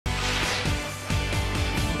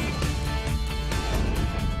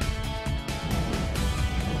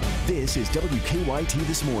This is WKYT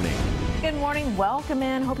This Morning. Good morning. Welcome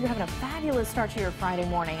in. Hope you're having a fabulous start to your Friday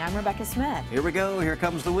morning. I'm Rebecca Smith. Here we go. Here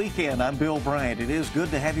comes the weekend. I'm Bill Bryant. It is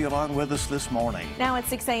good to have you along with us this morning. Now at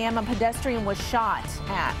 6 a.m., a pedestrian was shot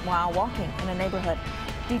at while walking in a neighborhood.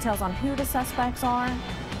 Details on who the suspects are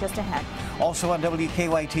just ahead. Also on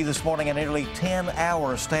WKYT this morning, a nearly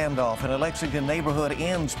 10-hour standoff in a Lexington neighborhood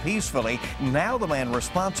ends peacefully. Now the man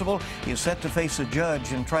responsible is set to face a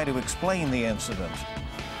judge and try to explain the incident.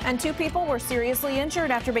 And 2 people were seriously injured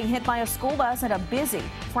after being hit by a school bus at a busy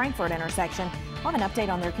Frankfort intersection. We'll have an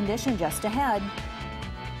update on their condition just ahead.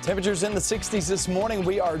 Temperatures in the 60s this morning.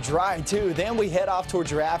 We are dry too. Then we head off towards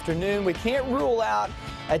your afternoon. We can't rule out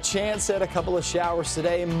a chance at a couple of showers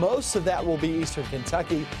today. Most of that will be eastern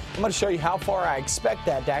Kentucky. I'm going to show you how far I expect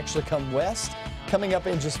that to actually come west coming up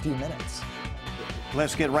in just a few minutes.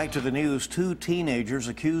 Let's get right to the news. 2 teenagers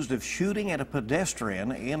accused of shooting at a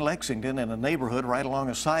pedestrian in Lexington in a neighborhood right along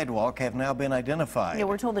a sidewalk have now been identified. Yeah,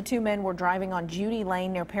 we're told the 2 men were driving on Judy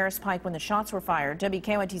Lane near Paris Pike when the shots were fired.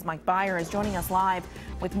 WKYT's Mike Beyer is joining us live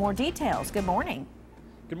with more details. Good morning.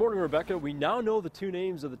 Good morning, Rebecca. We now know the 2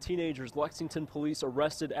 names of the teenagers Lexington police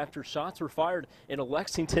arrested after shots were fired in a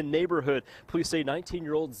Lexington neighborhood. Police say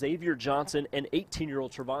 19-year-old Xavier Johnson and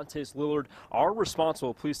 18-year-old Trevontae Lillard are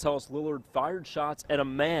responsible. Police tell us Lillard fired shots at a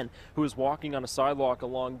man who was walking on a sidewalk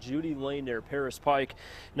along Judy Lane near Paris Pike.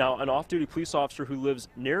 Now, an off-duty police officer who lives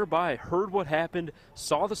nearby heard what happened,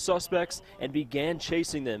 saw the suspects, and began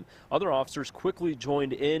chasing them. Other officers quickly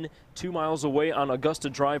joined in. 2 miles away on Augusta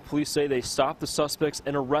Drive, police say they stopped the suspects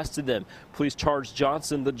and arrested them. Police charged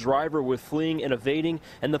Johnson, the driver, with fleeing and evading,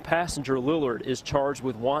 and the passenger, Lillard, is charged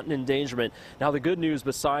with wanton endangerment. Now, the good news,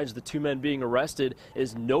 besides the 2 men being arrested,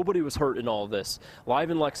 is nobody was hurt in all of this. Live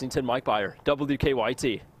in Lexington, Mike Beyer,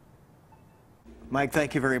 WKYT. Mike,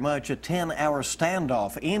 thank you very much. A 10-hour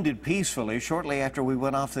standoff ended peacefully shortly after we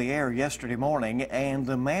went off the air yesterday morning, and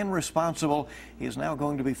the man responsible is now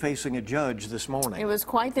going to be facing a judge this morning. It was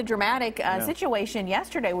quite the dramatic situation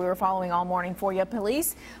yesterday we were following all morning for you.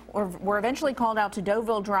 Police were eventually called out to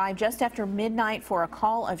Deauville Drive just after midnight for a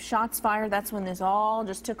call of shots fired. That's when this all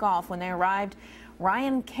just took off. When they arrived,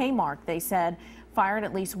 Ryan Kmark, they said, fired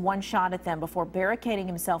at least 1 shot at them before barricading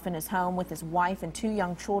himself in his home with his wife and 2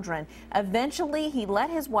 young children. Eventually, he let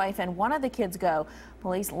his wife and one of the kids go.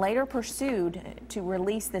 Police later pursued to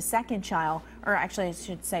release the second child, or actually I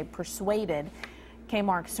should say persuaded.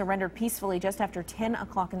 Kmark surrendered peacefully just after 10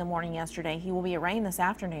 o'clock in the morning yesterday. He will be arraigned this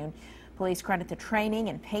afternoon. Police credit the training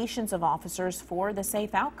and patience of officers for the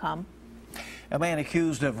safe outcome. A man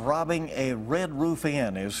accused of robbing a Red Roof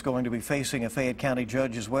Inn is going to be facing a Fayette County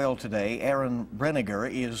judge as well today. Aaron Brenniger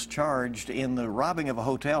is charged in the robbing of a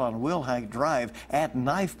hotel on Wilhite Drive at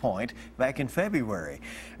knife point back in February.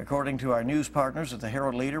 According to our news partners at the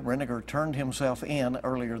Herald Leader, Brenniger turned himself in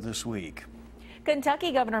earlier this week.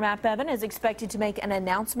 Kentucky Governor Matt Bevin is expected to make an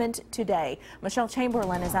announcement today. Michelle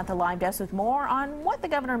Chamberlain is at the live desk with more on what the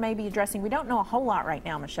governor may be addressing. We don't know a whole lot right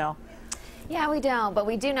now, Michelle. Yeah, we don't, but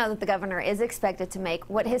we do know that the governor is expected to make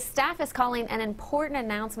what his staff is calling an important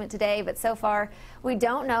announcement today, but so far we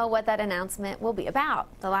don't know what that announcement will be about.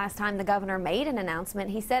 The last time the governor made an announcement,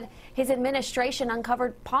 he said his administration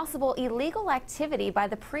uncovered possible illegal activity by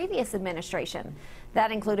the previous administration.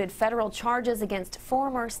 That included federal charges against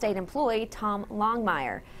former state employee Tom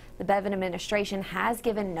Longmire. The Bevin administration has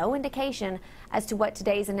given no indication as to what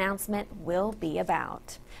today's announcement will be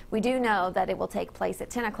about. We do know that it will take place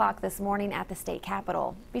at 10 o'clock this morning at the state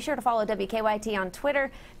capitol. Be sure to follow WKYT on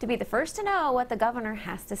Twitter to be the first to know what the governor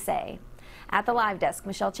has to say. At the live desk,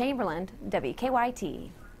 Michelle Chamberlain,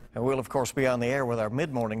 WKYT. And we'll, of course, be on the air with our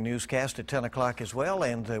mid-morning newscast at 10 o'clock as well,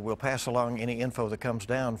 and we'll pass along any info that comes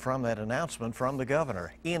down from that announcement from the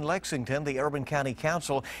governor. In Lexington, the Urban County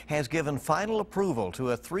Council has given final approval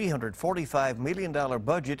to a $345 million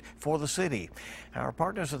budget for the city. Our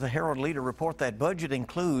partners at the Herald Leader report that budget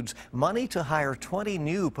includes money to hire 20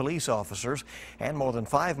 new police officers and more than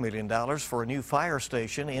 $5 million for a new fire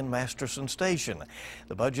station in Masterson Station.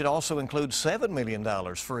 The budget also includes $7 million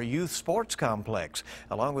for a youth sports complex,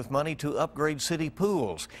 along with money to upgrade city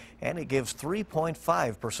pools, and it gives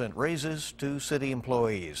 3.5% raises to city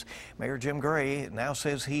employees. Mayor Jim Gray now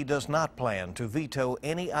says he does not plan to veto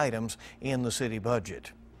any items in the city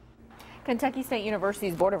budget. Kentucky State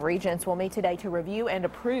University's Board of Regents will meet today to review and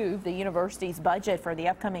approve the university's budget for the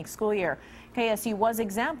upcoming school year. KSU was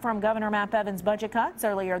exempt from Governor Matt Bevin's budget cuts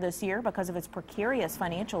earlier this year because of its precarious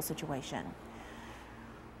financial situation.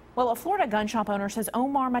 Well, a Florida gun shop owner says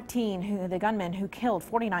Omar Mateen, the gunman who killed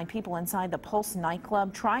 49 people inside the Pulse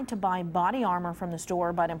nightclub, tried to buy body armor from the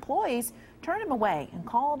store, but employees turned him away and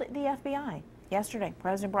called the FBI. Yesterday,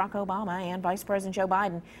 President Barack Obama and Vice President Joe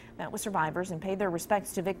Biden met with survivors and paid their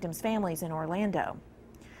respects to victims' families in Orlando.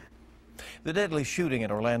 The deadly shooting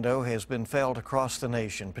in Orlando has been felt across the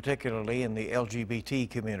nation, particularly in the LGBT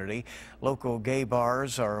community. Local gay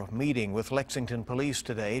bars are meeting with Lexington police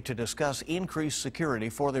today to discuss increased security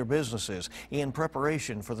for their businesses in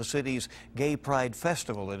preparation for the city's Gay Pride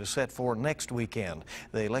Festival that is set for next weekend.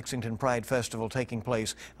 The Lexington Pride Festival taking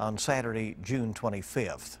place on Saturday, June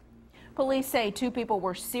 25th. Police say 2 people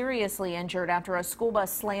were seriously injured after a school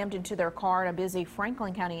bus slammed into their car at a busy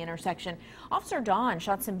Franklin County intersection. Officer Don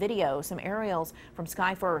shot some video, some aerials from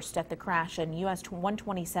Sky First at the crash in US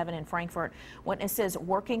 127 in Frankfort. Witnesses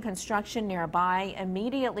working construction nearby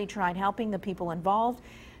immediately tried helping the people involved.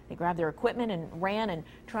 They grabbed their equipment and ran and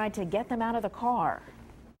tried to get them out of the car.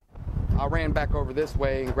 I ran back over this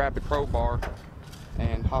way and grabbed a crowbar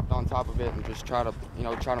and hopped on top of it and just try to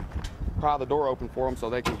pry the door open for them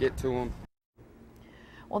so they can get to them.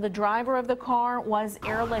 Well, the driver of the car was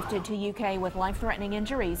airlifted to UK with life-threatening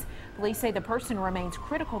injuries. Police say the person remains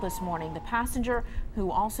critical this morning. The passenger,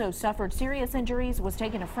 who also suffered serious injuries, was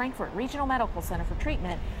taken to Frankfort Regional Medical Center for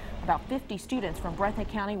treatment. About 50 students from Breathitt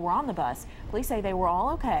County were on the bus. Police say they were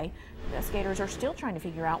all okay. Investigators are still trying to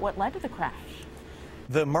figure out what led to the crash.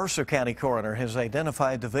 The Mercer County coroner has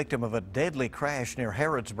identified the victim of a deadly crash near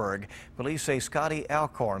Harrodsburg. Police say Scotty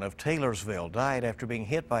Alcorn of Taylorsville died after being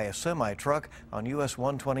hit by a semi-truck on US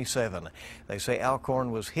 127. They say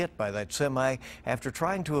Alcorn was hit by that semi after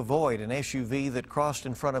trying to avoid an SUV that crossed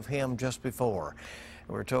in front of him just before.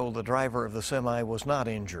 We're told the driver of the semi was not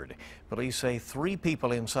injured. Police say 3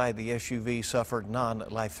 people inside the SUV suffered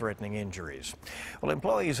non-life-threatening injuries. Well,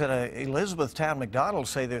 employees at a Elizabethtown McDonald's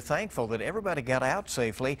say they're thankful that everybody got out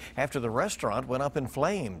safely after the restaurant went up in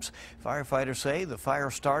flames. Firefighters say the fire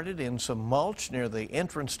started in some mulch near the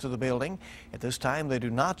entrance to the building. At this time, they do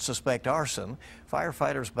not suspect arson.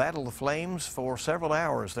 Firefighters battled the flames for several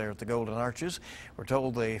hours there at the Golden Arches. We're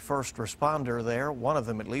told the first responder there, one of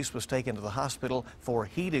them at least, was taken to the hospital for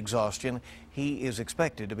heat exhaustion. He is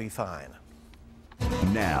expected to be fine.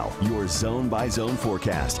 Now, your zone-by-zone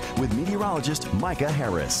forecast with meteorologist Micah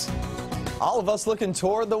Harris. All of us looking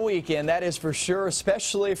toward the weekend, that is for sure,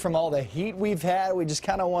 especially from all the heat we've had. We just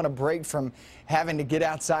kind of want a break from having to get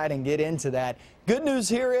outside and get into that. Good news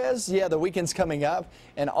here is, yeah, the weekend's coming up,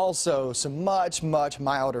 and also some much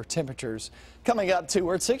milder temperatures coming up too.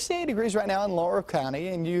 We're at 68 degrees right now in Laurel County,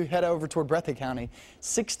 and you head over toward Breathitt County,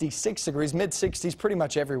 66 degrees, mid-60s pretty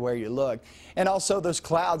much everywhere you look. And also those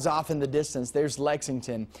clouds off in the distance, there's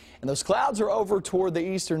Lexington. And those clouds are over toward the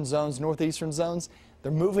eastern zones, northeastern zones.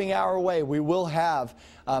 They're moving our way. We will have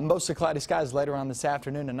mostly cloudy skies later on this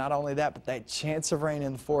afternoon, and not only that, but that chance of rain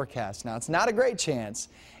in the forecast. Now, it's not a great chance,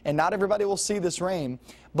 and not everybody will see this rain,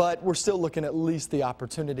 but we're still looking at least the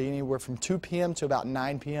opportunity anywhere from 2 p.m. to about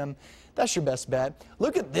 9 p.m. That's your best bet.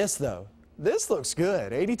 Look at this, though. This looks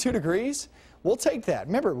good. 82 degrees. We'll take that.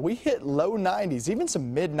 Remember, we hit low 90s, even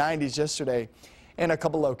some mid-90s yesterday in a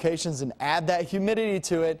couple locations, and add that humidity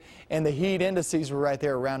to it, and the heat indices were right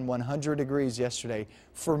there around 100 degrees yesterday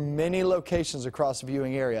for many locations across the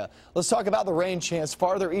viewing area. Let's talk about the rain chance.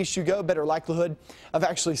 Farther east you go, better likelihood of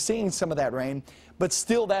actually seeing some of that rain, but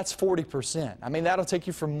still that's 40%. I mean, that'll take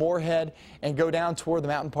you from Moorhead and go down toward the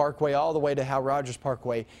Mountain Parkway all the way to Hal Rogers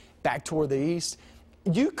Parkway back toward the east.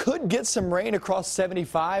 You could get some rain across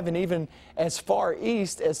 75 and even as far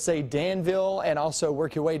east as, say, Danville, and also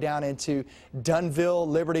work your way down into Dunville,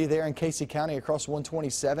 Liberty there in Casey County across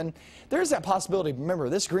 127. There's that possibility. Remember,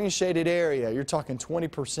 this green shaded area, you're talking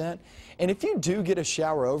 20%. And if you do get a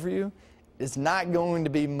shower over you, it's not going to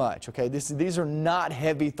be much, okay? These are not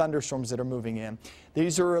heavy thunderstorms that are moving in.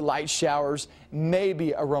 These are light showers,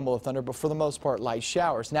 maybe a rumble of thunder, but for the most part, light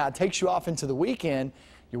showers. Now, it takes you off into the weekend.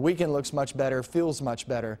 Your weekend looks much better, feels much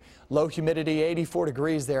better. Low humidity, 84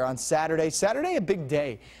 degrees there on Saturday. Saturday, a big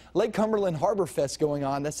day. Lake Cumberland Harbor Fest going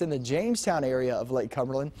on. That's in the Jamestown area of Lake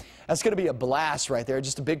Cumberland. That's going to be a blast right there.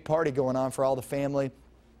 Just a big party going on for all the family.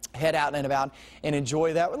 Head out and about and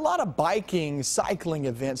enjoy that. A lot of biking, cycling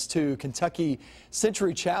events too. Kentucky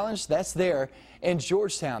Century Challenge, that's there in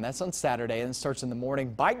Georgetown. That's on Saturday and it starts in the morning.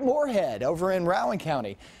 Bike Moorhead over in Rowan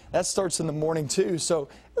County. That starts in the morning too. So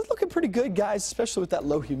it's looking pretty good, guys, especially with that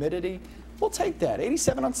low humidity. We'll take that.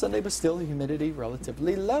 87 on Sunday, but still the humidity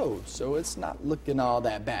relatively low. So it's not looking all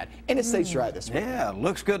that bad. And it stays dry this week. Yeah,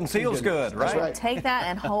 looks good and feels good, right? That's right. Take that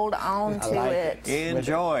and hold on to it.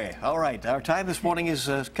 Enjoy. All right, our time this morning is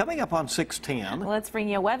coming up on 6:10. Let's bring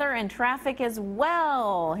you weather and traffic as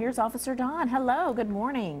well. Here's Officer Don. Hello, good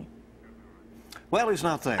morning. Well, he's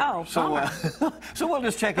not there. Oh, so so we'll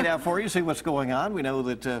just check it out for you, see what's going on. We know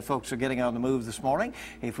that folks are getting on the move this morning.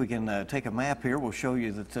 If we can take a map here, we'll show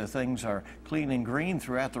you that things are clean and green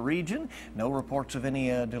throughout the region. No reports of any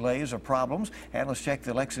delays or problems. And let's check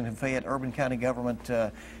the Lexington-Fayette Urban County Government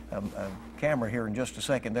camera here in just a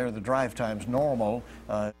second. There, the drive time's normal.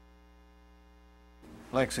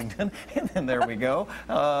 Lexington, and then there we go.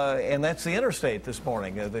 And that's the interstate this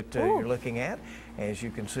morning that you're looking at. As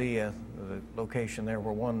you can see, the location there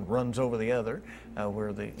where one runs over the other,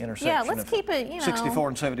 where the intersection yeah, let's keep it, 64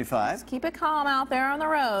 and 75. Let's keep it calm out there on the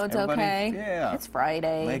roads, okay? Yeah. It's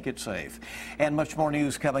Friday. Make it safe. And much more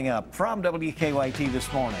news coming up from WKYT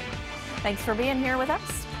this morning. Thanks for being here with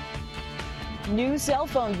us. New cell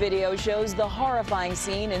phone video shows the horrifying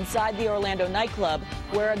scene inside the Orlando nightclub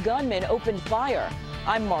where a gunman opened fire.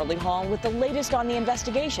 I'm Marley Hall with the latest on the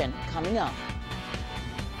investigation coming up.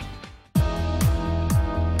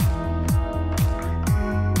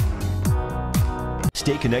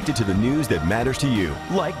 Stay connected to the news that matters to you,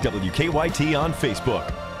 like WKYT on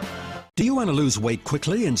Facebook. Do you want to lose weight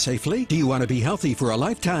quickly and safely? Do you want to be healthy for a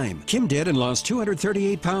lifetime? Kim did and lost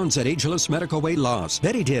 238 pounds at Ageless Medical Weight Loss.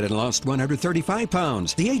 Betty did and lost 135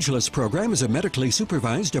 pounds. The Ageless program is a medically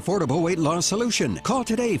supervised, affordable weight loss solution. Call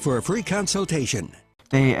today for a free consultation.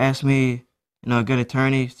 They asked me, a good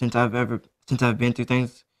attorney, since I've been through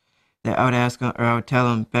things, that I would ask them, or I would tell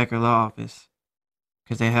them Becker Law Office,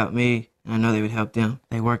 because they helped me, and I know they would help them.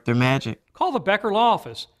 They work their magic. Call the Becker Law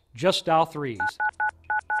Office. Just dial 3s.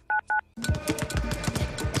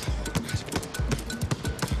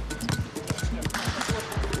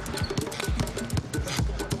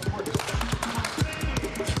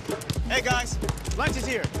 Hey guys, lunch is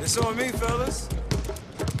here. It's on me, fellas.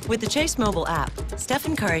 With the Chase mobile app,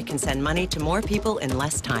 Stephen Curry can send money to more people in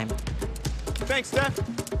less time. Thanks, Steph.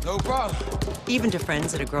 No problem. Even to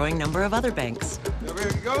friends at a growing number of other banks. You ready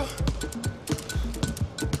to go?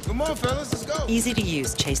 Come on, fellas, let's go. Easy to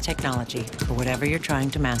use Chase technology for whatever you're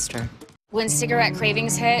trying to master. When cigarette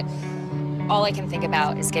cravings hit, all I can think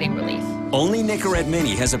about is getting relief. Only Nicorette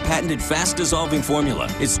Mini has a patented fast-dissolving formula.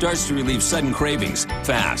 It starts to relieve sudden cravings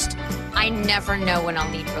fast. I never know when I'll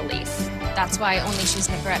need relief. That's why I only choose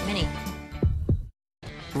Nicorette Mini.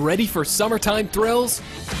 Ready for summertime thrills?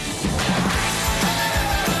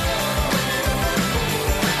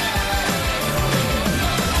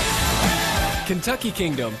 Kentucky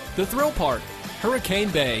Kingdom, the Thrill Park, Hurricane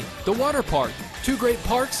Bay, the Water Park. 2 great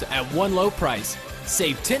parks at one low price.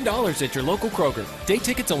 Save $10 at your local Kroger. Day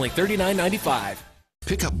tickets only $39.95.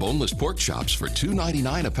 Pick up boneless pork chops for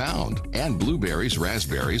 $2.99 a pound. And blueberries,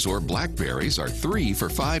 raspberries, or blackberries are 3 for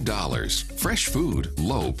 $5. Fresh food,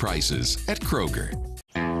 low prices at Kroger.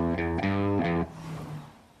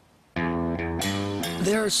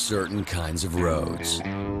 There are certain kinds of roads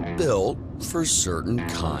built for certain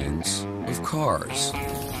kinds of cars,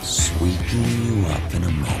 sweeping you up in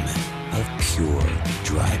a moment of pure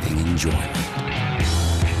driving enjoyment.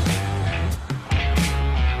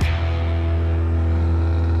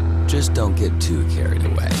 Just don't get too carried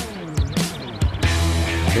away.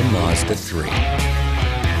 The Mazda 3.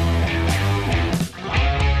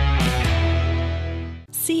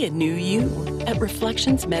 See a new you at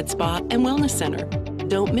Reflections Med Spa and Wellness Center.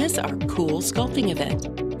 Don't miss our cool sculpting event.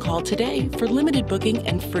 Call today for limited booking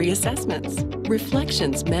and free assessments.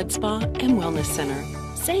 Reflections Med Spa and Wellness Center.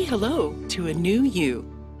 Say hello to a new you.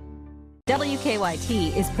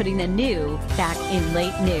 WKYT is putting the new back in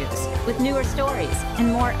late news with newer stories and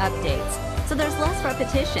more updates. So there's less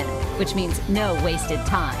repetition, which means no wasted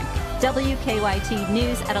time. WKYT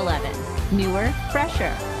News at 11. Newer,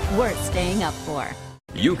 fresher, worth staying up for.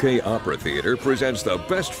 UK Opera Theatre presents the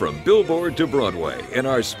best from Billboard to Broadway in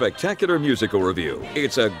our spectacular musical review.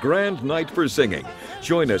 It's a grand night for singing.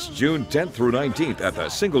 Join us June 10th through 19th at the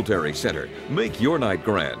Singletary Center. Make your night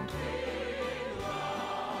grand.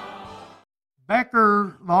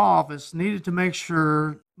 Becker Law Office needed to make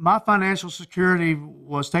sure my financial security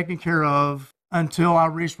was taken care of until I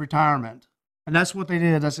reached retirement. And that's what they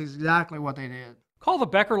did. That's exactly what they did. Call the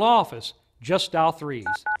Becker Law Office. Just dial 3s.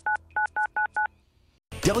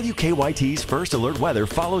 WKYT's First Alert Weather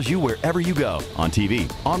follows you wherever you go, on TV,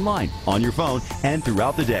 online, on your phone, and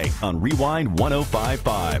throughout the day on Rewind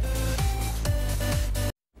 105.5.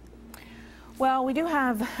 Well, we do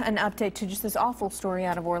have an update to just this awful story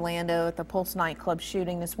out of Orlando at the Pulse nightclub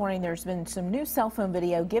shooting. This morning there's been some new cell phone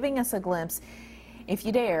video giving us a glimpse, if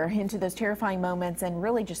you dare, into those terrifying moments and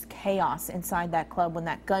really just chaos inside that club when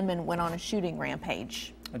that gunman went on a shooting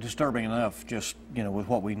rampage. disturbing enough, just, you know, with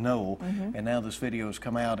what we know. And now this video has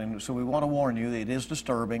come out, and so we want to warn you that it is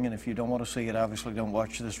disturbing, and if you don't want to see it, obviously don't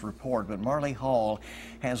watch this report. But Marley Hall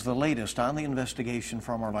has the latest on the investigation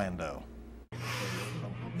from Orlando.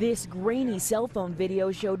 This grainy cell phone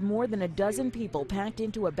video showed more than a dozen people packed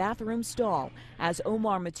into a bathroom stall as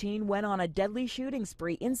Omar Mateen went on a deadly shooting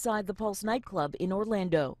spree inside the Pulse nightclub in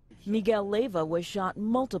Orlando. Miguel Leyva was shot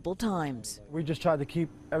multiple times. We just tried to keep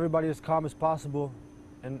everybody as calm as possible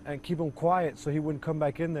and keep him quiet so he wouldn't come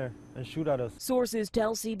back in there and shoot at us. Sources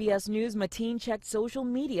tell CBS News Mateen checked social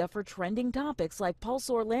media for trending topics like Pulse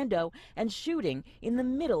Orlando and shooting in the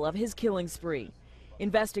middle of his killing spree.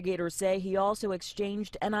 Investigators say he also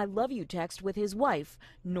exchanged an I love you text with his wife,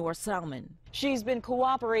 Noor Salman. She's been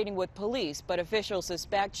cooperating with police, but officials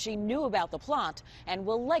suspect she knew about the plot and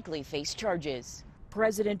will likely face charges.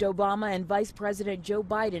 President Obama and Vice President Joe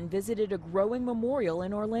Biden visited a growing memorial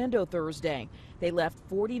in Orlando Thursday. They left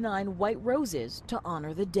 49 white roses to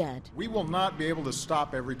honor the dead. We will not be able to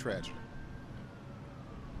stop every tragedy.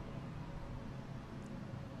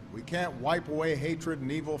 We can't wipe away hatred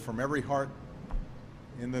and evil from every heart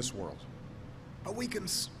in this world. But we can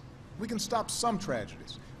stop some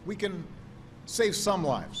tragedies. We can save some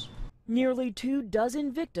lives. Nearly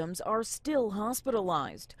 24 victims are still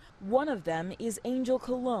hospitalized. One of them is Angel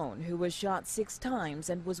Colon, who was shot 6 times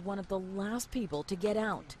and was one of the last people to get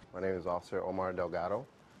out. My name is Officer Omar Delgado.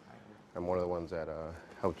 I'm one of the ones that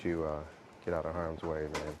helped you get out of harm's way,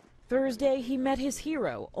 man. Thursday, he met his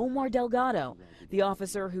hero, Omar Delgado, the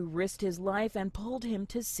officer who risked his life and pulled him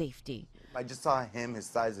to safety. I just saw him, his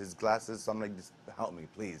size, his glasses, so I'm like, just help me,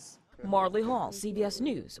 please. Marley Hall, CBS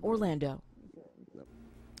News, Orlando.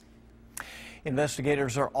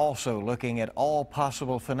 Investigators are also looking at all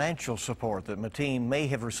possible financial support that Mateen may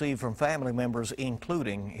have received from family members,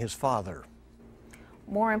 including his father.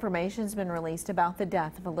 More information has been released about the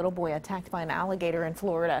death of a little boy attacked by an alligator in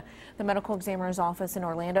Florida. The medical examiner's office in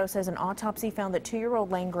Orlando says an autopsy found that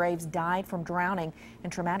 2-year-old Lane Graves died from drowning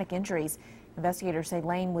and traumatic injuries. Investigators say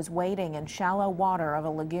Lane was wading in shallow water of a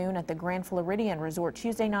lagoon at the Grand Floridian Resort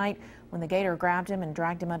Tuesday night when the gator grabbed him and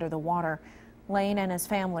dragged him under the water. Lane and his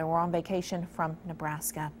family were on vacation from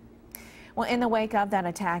Nebraska. Well, in the wake of that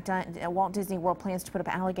attack, Walt Disney World plans to put up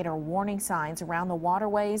alligator warning signs around the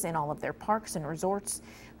waterways in all of their parks and resorts.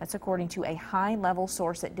 That's according to a high-level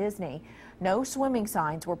source at Disney. No swimming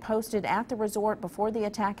signs were posted at the resort before the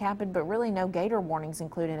attack happened, but really no gator warnings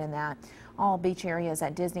included in that. All beach areas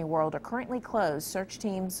at Disney World are currently closed. Search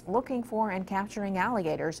teams looking for and capturing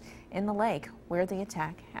alligators in the lake where the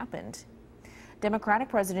attack happened. Democratic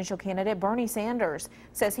presidential candidate Bernie Sanders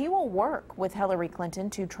says he will work with Hillary Clinton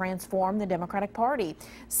to transform the Democratic Party.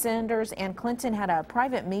 Sanders and Clinton had a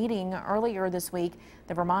private meeting earlier this week.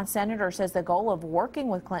 The Vermont senator says the goal of working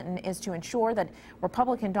with Clinton is to ensure that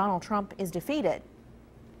Republican Donald Trump is defeated.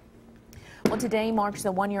 Well, today marks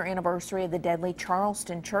the 1-year anniversary of the deadly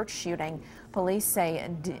Charleston church shooting. Police say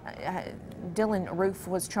Dylan Roof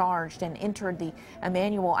was charged and entered the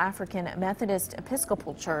Emmanuel African Methodist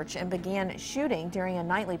Episcopal Church and began shooting during a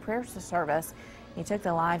nightly prayer service. He took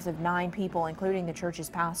the lives of 9 people, including the church's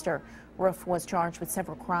pastor. Roof was charged with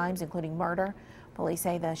several crimes, including murder. Police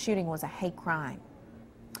say the shooting was a hate crime.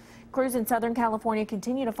 Crews in Southern California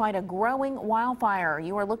continue to fight a growing wildfire.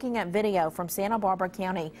 You are looking at video from Santa Barbara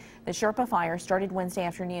County. The Sherpa fire started Wednesday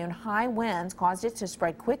afternoon. High winds caused it to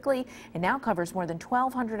spread quickly and now covers more than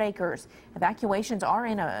 1,200 acres. Evacuations are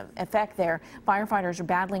in effect there. Firefighters are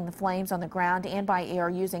battling the flames on the ground and by air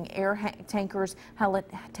using air tankers,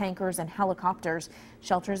 tankers, and helicopters.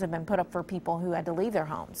 Shelters have been put up for people who had to leave their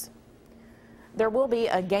homes. There will be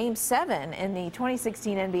a Game 7 in the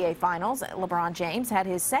 2016 NBA Finals. LeBron James had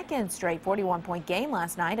his second straight 41-point game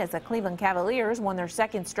last night as the Cleveland Cavaliers won their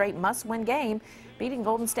second straight must-win game, beating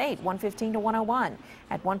Golden State 115-101.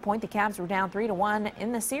 At one point, the Cavs were down 3-1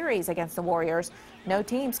 in the series against the Warriors. No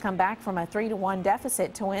teams come back from a 3-1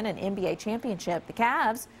 deficit to win an NBA championship. The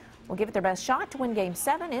Cavs will give it their best shot to win Game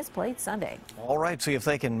 7 is played Sunday. All right, see if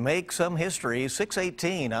they can make some history.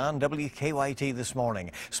 6:18 on WKYT this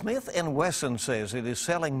morning. Smith & Wesson says it is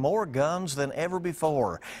selling more guns than ever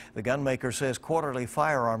before. The gunmaker says quarterly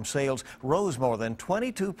firearm sales rose more than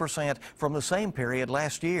 22% from the same period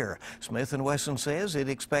last year. Smith & Wesson says it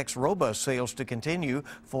expects robust sales to continue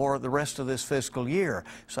for the rest of this fiscal year,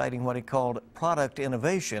 citing what it called product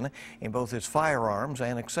innovation in both its firearms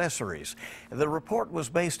and accessories. The report was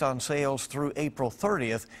based on sales through April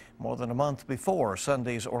 30th, more than a month before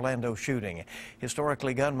Sunday's Orlando shooting.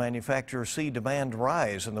 Historically, gun manufacturers see demand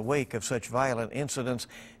rise in the wake of such violent incidents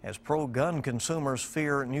as pro-gun consumers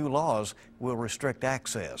fear new laws will restrict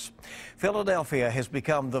access. Philadelphia has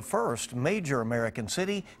become the first major American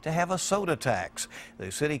city to have a soda tax.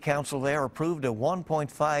 The city council there approved a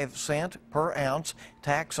 1.5 cent per ounce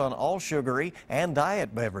tax on all sugary and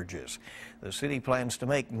diet beverages. The city plans to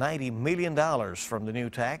make $90 million from the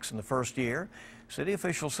new tax in the first year. City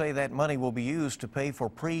officials say that money will be used to pay for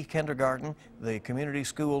pre-kindergarten, the community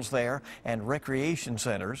schools there, and recreation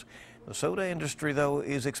centers. The soda industry, though,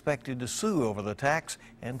 is expected to sue over the tax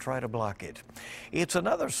and try to block it. It's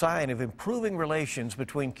another sign of improving relations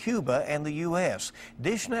between Cuba and the U.S.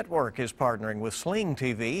 Dish Network is partnering with Sling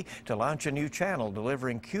TV to launch a new channel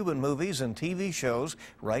delivering Cuban movies and TV shows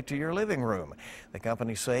right to your living room. The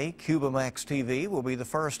company say Cuba Max TV will be the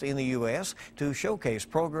first in the U.S. to showcase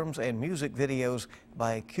programs and music videos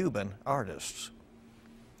by Cuban artists.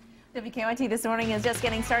 WKYT This Morning is just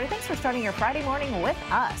getting started. Thanks for starting your Friday morning with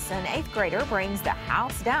us. An 8th grader brings the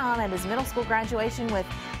house down at his middle school graduation with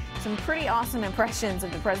some pretty awesome impressions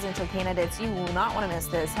of the presidential candidates. You will not want to miss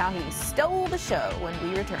this, how he stole the show when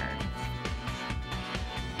we return.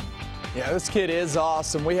 Yeah, this kid is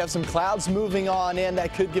awesome. We have some clouds moving on in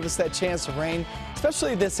that could give us that chance of rain,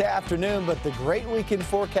 especially this afternoon, but the great weekend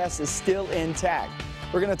forecast is still intact.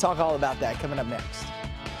 We're going to talk all about that coming up next.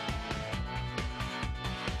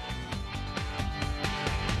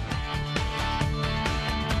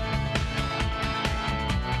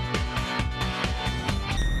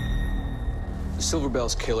 Silver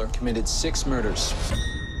Bell's killer committed 6 murders.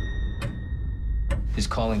 His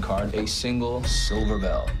calling card, a single Silver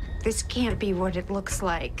Bell. This can't be what it looks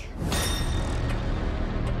like.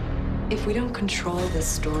 If we don't control this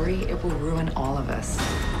story, it will ruin all of us.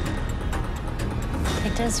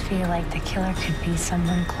 It does feel like the killer could be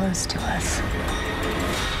someone close to us.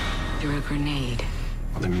 Through a grenade.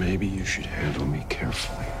 Well, then maybe you should handle me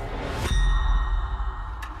carefully.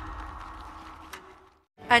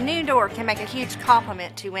 A new door can make a huge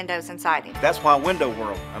compliment to windows and siding. That's why Window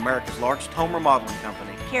World, America's largest home remodeling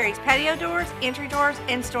company, carries patio doors, entry doors,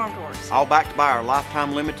 and storm doors. all backed by our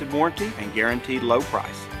lifetime limited warranty and guaranteed low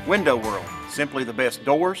price. Window World, simply the best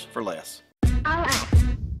doors for less. Mama.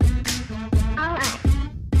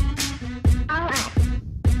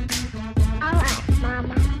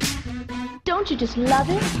 Don't you just love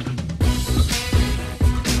it?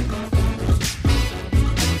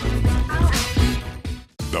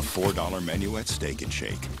 The $4 menu at Steak and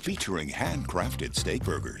Shake, featuring handcrafted steak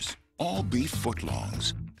burgers, all beef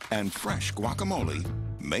footlongs, and fresh guacamole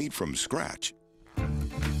made from scratch.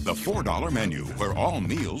 The $4 menu, where all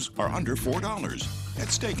meals are under $4 at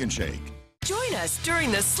Steak and Shake. Join us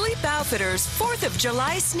during the Sleep Outfitters 4th of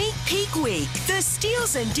July Sneak Peek Week. The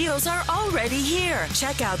steals and deals are already here.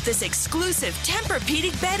 Check out this exclusive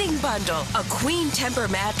Tempur-Pedic bedding bundle. A queen Tempur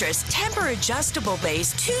mattress, Tempur adjustable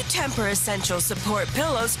base, 2 Tempur essential support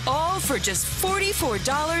pillows, all for just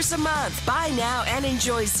 $44 a month. Buy now and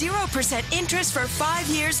enjoy 0% interest for 5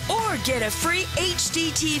 years or get a free HD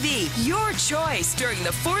TV. Your choice during the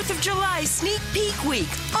 4th of July Sneak Peek Week.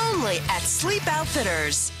 Only at Sleep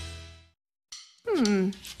Outfitters.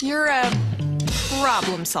 You're a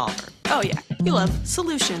problem solver. Oh yeah, you love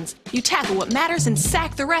solutions. You tackle what matters and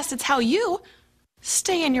sack the rest. It's how you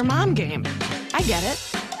stay in your mom game. I get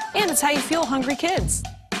it. And it's how you fuel hungry kids.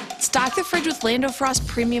 Stock the fridge with Lando Frost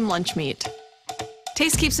premium lunch meat.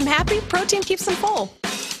 Taste keeps them happy, protein keeps them full.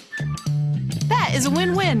 That is a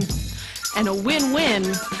win-win. And a win-win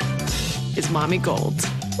is Mommy Gold.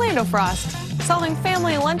 Lando Frost, solving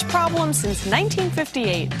family lunch problems since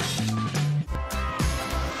 1958.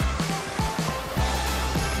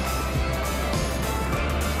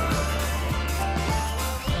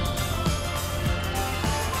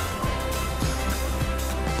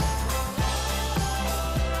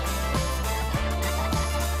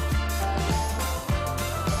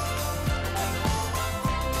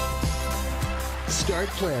 Start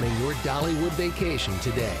planning your Dollywood vacation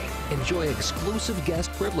today. Enjoy exclusive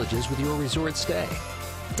guest privileges with your resort stay.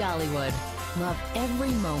 Dollywood. Love every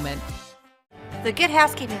moment. The Good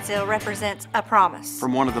Housekeeping Seal represents a promise.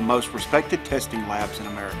 From one of the most respected testing labs in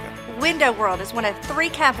America. Window World is one of 3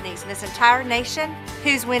 companies in this entire nation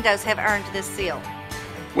whose windows have earned this seal.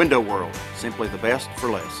 Window World, simply the best for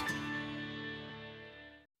less.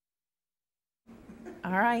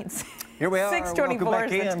 All right. Here we are. 6:24 Welcome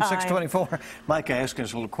back is the in. time. 6:24. Mike asked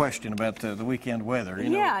us a little question about the weekend weather.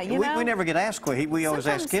 You know, we never get asked. We always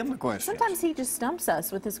ask him the question. Sometimes he just stumps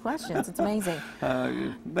us with his questions. It's amazing.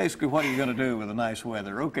 Basically, what are you going to do with the nice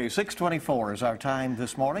weather? Okay, 6:24 is our time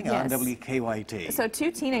this morning on WKYT. So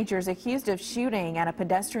 2 teenagers accused of shooting at a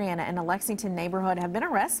pedestrian in a Lexington neighborhood have been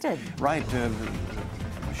arrested. Right.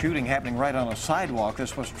 Shooting happening right on a sidewalk.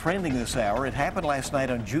 This was trending this hour. It happened last night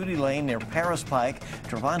on Judy Lane near Paris Pike.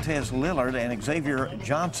 Trevantez Lillard and Xavier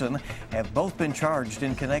Johnson have both been charged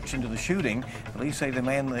in connection to the shooting. Police say the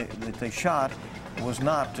man that they shot was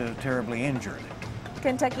not terribly injured.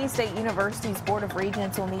 Kentucky State University's Board of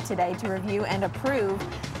Regents will meet today to review and approve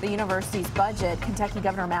the university's budget. Kentucky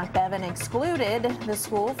Governor Matt Bevin excluded the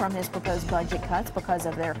school from his proposed budget cuts because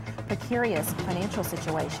of their precarious financial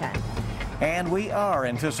situation. And we are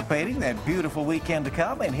anticipating that beautiful weekend to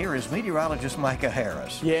come. And here is meteorologist Micah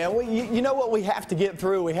Harris. Yeah, well, you know what we have to get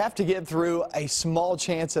through? We have to get through a small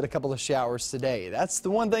chance at a couple of showers today. That's the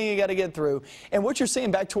one thing you got to get through. And what you're seeing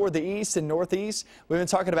back toward the east and northeast, we've been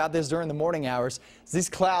talking about this during the morning hours, is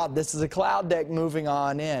this is a cloud deck moving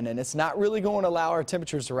on in. And it's not really going to allow our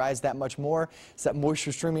temperatures to rise that much more. It's that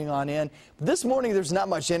moisture streaming on in. But this morning, there's not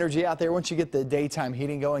much energy out there. Once you get the daytime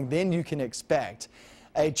heating going, then you can expect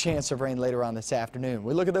a chance of rain later on this afternoon.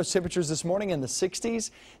 We look at those temperatures this morning in the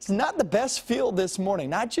 60s. It's not the best feel this morning,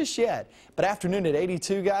 not just yet, but afternoon at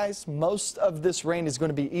 82, guys. Most of this rain is going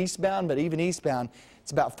to be eastbound, but even eastbound,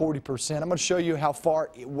 it's about 40%. I'm going to show you how far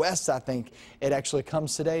west I think it actually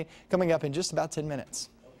comes today, coming up in just about 10 minutes.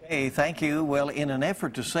 Hey, thank you. Well, in an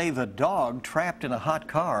effort to save a dog trapped in a hot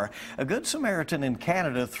car, a Good Samaritan in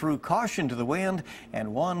Canada threw caution to the wind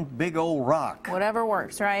and one big old rock. Whatever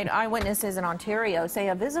works, right? Eyewitnesses in Ontario say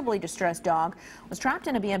a visibly distressed dog was trapped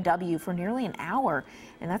in a BMW for nearly an hour,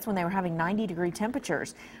 and that's when they were having 90-degree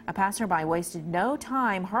temperatures. A passerby wasted no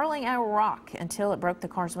time hurling a rock until it broke the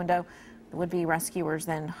car's window. The would-be rescuers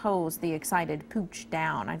then hosed the excited pooch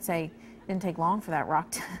down. I'd say it didn't take long for that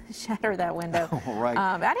rock to shatter that window. Right.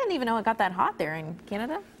 I didn't even know it got that hot there in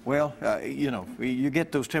Canada. Well, you know, you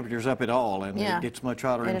get those temperatures up at all, and it gets much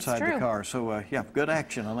hotter inside the car. So, yeah, good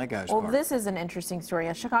action on that guy's part. Well, this is an interesting story.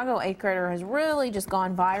 A Chicago 8th grader has really just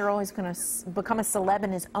gone viral. He's going to become a celeb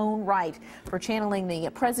in his own right for channeling the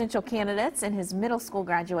presidential candidates in his middle school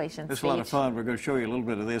graduation speech. It's a lot of fun. We're going to show you a little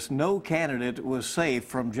bit of this. No candidate was safe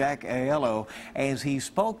from Jack Aiello as he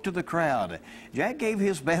spoke to the crowd. Jack gave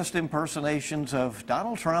his best impersonations of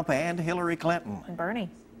Donald Trump and Hillary Clinton. And Bernie.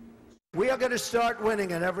 We are going to start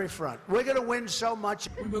winning on every front. We're going to win so much.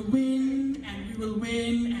 We will win, and we will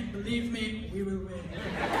win, and believe me, we will win.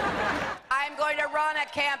 I'm going to run a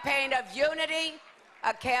campaign of unity,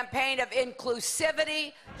 a campaign of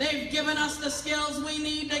inclusivity. They've given us the skills we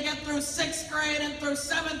need to get through 6th grade and through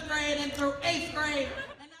 7th grade and through 8th grade.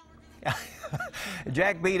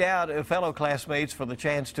 Jack beat out fellow classmates for the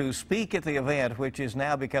chance to speak at the event, which is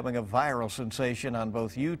now becoming a viral sensation on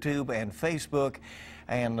both YouTube and Facebook.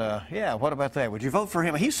 And, yeah, what about that? Would you vote for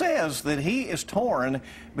him? He says that he is torn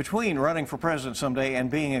between running for president someday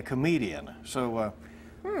and being a comedian. So,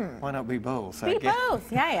 why not be both? Be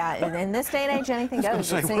both. Yeah. In this day and age, anything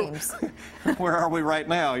goes, it seems. Where are we right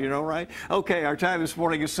now, you know, right? Okay, our time this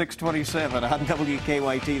morning is 6:27 on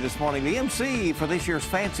WKYT this morning. The MC for this year's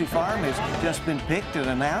Fancy Farm has just been picked and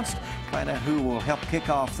announced. Find out who will help kick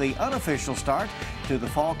off the unofficial start to the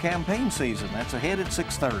fall campaign season. That's ahead at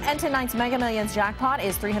 6:30. And tonight's Mega Millions jackpot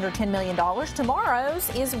is $310 million.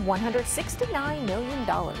 Tomorrow's is $169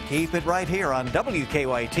 million. Keep it right here on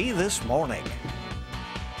WKYT this morning.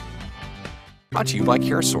 Brought to you by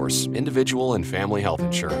CareSource, individual and family health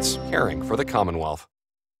insurance, caring for the Commonwealth.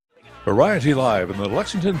 Variety Live and the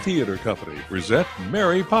Lexington Theater Company present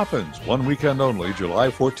Mary Poppins, one weekend only, July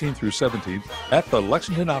 14th through 17th at the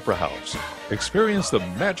Lexington Opera House. Experience the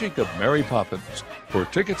magic of Mary Poppins. For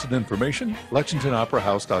tickets and information,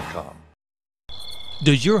 lexingtonoperahouse.com.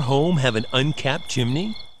 Does your home have an uncapped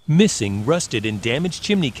chimney? Missing, rusted, and damaged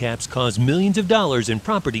chimney caps cause millions of dollars in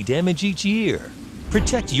property damage each year.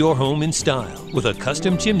 Protect your home in style with a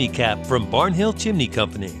custom chimney cap from Barnhill Chimney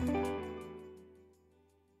Company.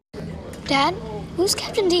 Dad, who's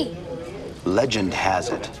Captain D? Legend has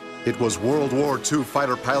it. It was World War II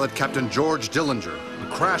fighter pilot Captain George Dillinger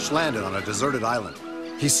who crash-landed on a deserted island.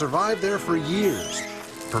 He survived there for years,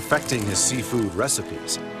 perfecting his seafood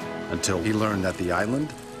recipes, until he learned that the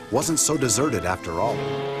island wasn't so deserted after all.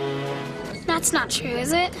 That's not true,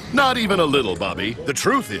 is it? Not even a little, Bobby. The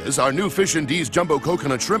truth is, our new Fish and D's Jumbo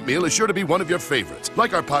Coconut Shrimp Meal is sure to be one of your favorites,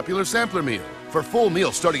 like our popular Sampler Meal. For full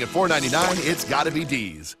meals starting at $4.99, it's gotta be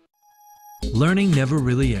D's. Learning never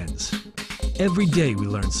really ends. Every day we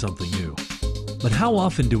learn something new. But how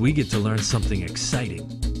often do we get to learn something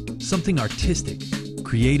exciting, something artistic,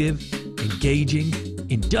 creative, engaging,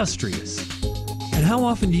 industrious? And how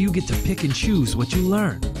often do you get to pick and choose what you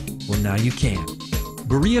learn? Well, now you can.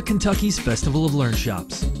 Berea, Kentucky's Festival of Learn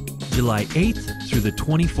Shops, July 8th through the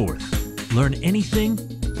 24th. Learn anything,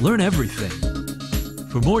 learn everything.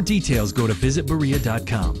 For more details, go to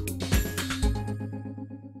visitberea.com.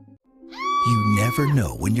 You never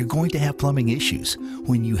know when you're going to have plumbing issues.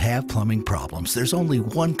 When you have plumbing problems, there's only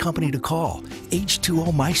one company to call,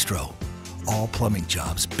 H2O Maestro. All plumbing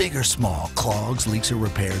jobs, big or small, clogs, leaks, or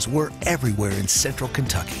repairs, we're everywhere in central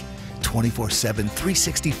Kentucky. 24/7,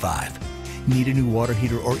 365. Need a new water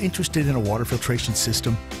heater or interested in a water filtration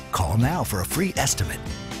system? Call now for a free estimate.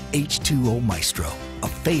 H2O Maestro, a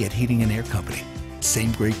Fayette Heating and Air Company.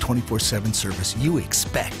 Same grade 24/7 service you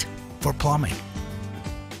expect for plumbing.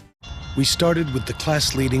 We started with the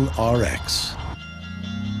class-leading RX.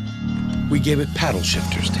 We gave it paddle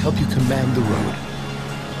shifters to help you command the road.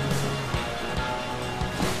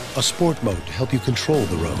 A sport mode to help you control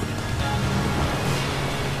the road.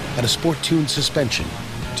 And a sport-tuned suspension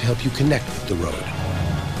to help you connect with the road.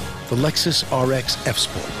 The Lexus RX F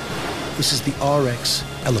Sport. This is the RX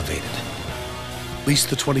Elevated. Lease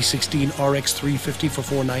the 2016 RX 350 for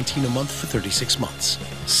 $419 a month for 36 months.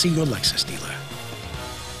 See your Lexus dealer.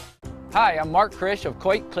 Hi, I'm Mark Krish of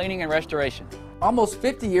Coit Cleaning and Restoration. Almost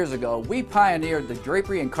 50 years ago, we pioneered the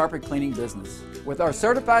drapery and carpet cleaning business. With our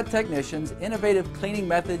certified technicians, innovative cleaning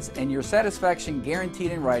methods, and your satisfaction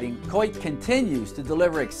guaranteed in writing, Coit continues to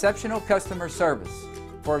deliver exceptional customer service.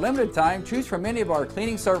 For a limited time, choose from any of our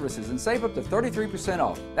cleaning services and save up to 33%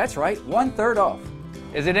 off. That's right, 1/3 off.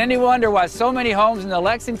 Is it any wonder why so many homes in the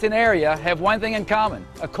Lexington area have one thing in common?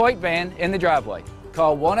 A Coit van in the driveway.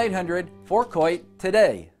 Call 1-800-4COIT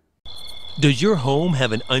today. Does your home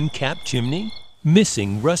have an uncapped chimney?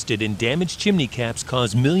 Missing, rusted, and damaged chimney caps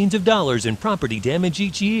cause millions of dollars in property damage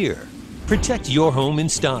each year. Protect your home in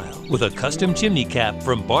style with a custom chimney cap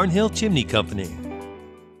from Barnhill Chimney Company.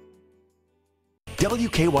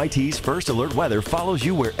 WKYT's First Alert Weather follows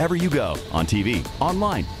you wherever you go, on TV,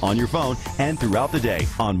 online, on your phone, and throughout the day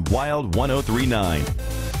on Wild 103.9.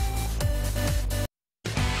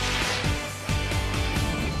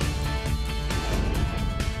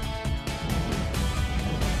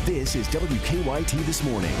 This is WKYT This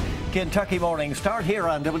Morning. Kentucky Morning start here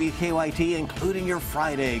on WKYT, including your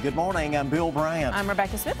Friday. Good morning, I'm Bill Bryant. I'm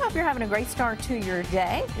Rebecca Smith. Hope you're having a great start to your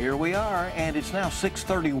day. Here we are, and it's now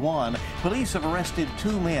 6:31. Police have arrested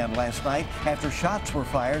 2 men last night after shots were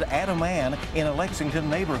fired at a man in a Lexington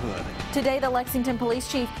neighborhood. Today, the Lexington police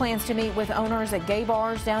chief plans to meet with owners at gay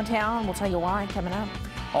bars downtown. We'll tell you why coming up.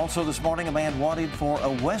 Also this morning, a man wanted for a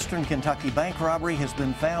Western Kentucky bank robbery has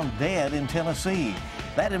been found dead in Tennessee.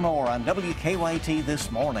 That and more on WKYT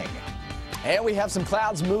This Morning. And we have some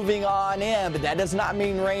clouds moving on in, but that does not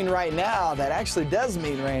mean rain right now. That actually does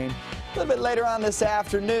mean rain a little bit later on this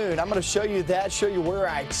afternoon. I'm going to show you that, show you where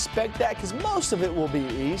I expect that, because most of it will be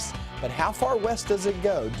east. But how far west does it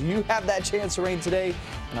go? Do you have that chance of rain today?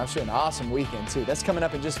 And I'll show you an awesome weekend, too. That's coming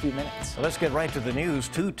up in just a few minutes. Let's get right to the news.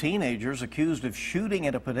 2 teenagers accused of shooting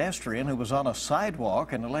at a pedestrian who was on a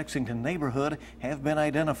sidewalk in a Lexington neighborhood have been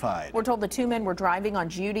identified. We're told the 2 men were driving on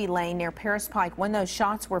Judy Lane near Paris Pike when those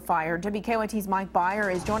shots were fired. WKYT's Mike Beyer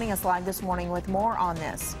is joining us live this morning with more on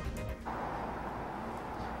this.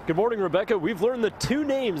 Good morning, Rebecca. We've learned the 2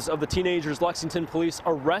 names of the teenagers Lexington police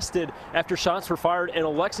arrested after shots were fired in a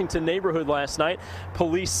Lexington neighborhood last night.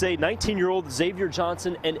 Police say 19-year-old Xavier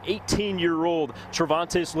Johnson and 18-year-old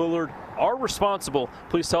Trevontae Lillard are responsible.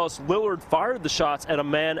 Police tell us Lillard fired the shots at a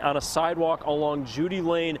man on a sidewalk along Judy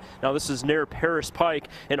Lane. Now, this is near Paris Pike.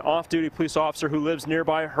 An off-duty police officer who lives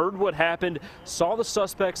nearby heard what happened, saw the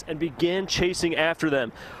suspects, and began chasing after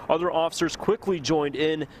them. Other officers quickly joined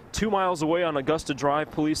in. 2 miles away on Augusta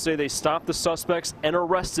Drive, police say they stopped the suspects and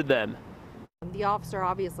arrested them. The officer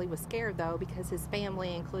obviously was scared, though, because his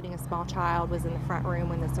family, including a small child, was in the front room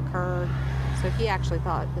when this occurred. So he actually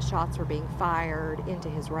thought the shots were being fired into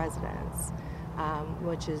his residence,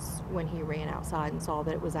 which is when he ran outside and saw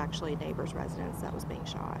that it was actually a neighbor's residence that was being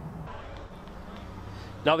shot.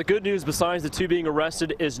 Now, the good news, besides the 2 being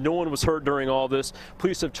arrested, is no one was hurt during all this.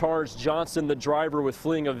 Police have charged Johnson, the driver, with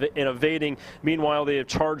fleeing and evading. Meanwhile, they have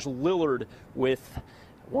charged Lillard with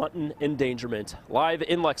wanton endangerment. Live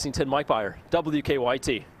in Lexington, Mike Beyer,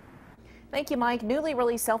 WKYT. Thank you, Mike. Newly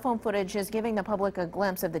released cell phone footage is giving the public a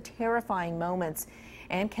glimpse of the terrifying moments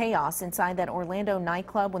and chaos inside that Orlando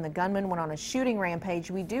nightclub when the gunman went on a shooting rampage.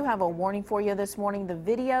 We do have a warning for you this morning. The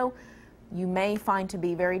video you may find to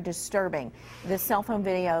be very disturbing. This cell phone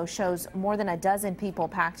video shows more than a dozen people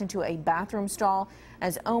packed into a bathroom stall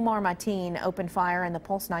as Omar Mateen opened fire in the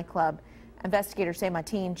Pulse nightclub. Investigators say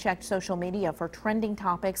Mateen checked social media for trending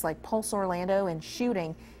topics like Pulse Orlando and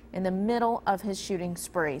shooting in the middle of his shooting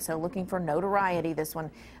spree. So looking for notoriety, this one.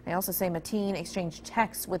 They also say Mateen exchanged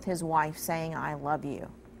texts with his wife saying, "I love you."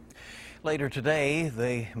 Later today,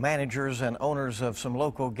 the managers and owners of some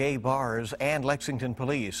local gay bars and Lexington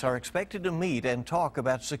police are expected to meet and talk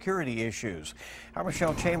about security issues. Our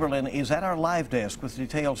Michelle Chamberlain is at our live desk with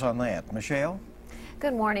details on that. Michelle?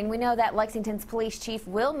 Good morning. We know that Lexington's police chief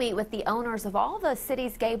will meet with the owners of all the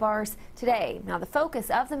city's gay bars today. Now, the focus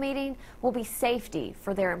of the meeting will be safety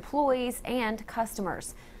for their employees and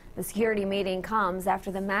customers. The security meeting comes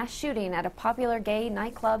after the mass shooting at a popular gay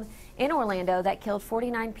nightclub in Orlando that killed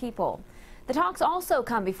 49 people. The talks also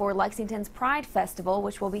come before Lexington's Pride Festival,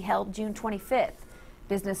 which will be held June 25th.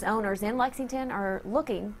 Business owners in Lexington are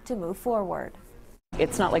looking to move forward.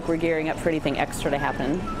 It's not like we're gearing up for anything extra to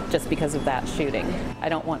happen just because of that shooting. I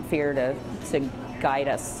don't want fear to guide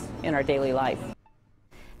us in our daily life.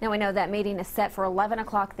 Now we know that meeting is set for 11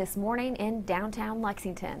 o'clock this morning in downtown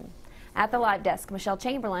Lexington. At the live desk, Michelle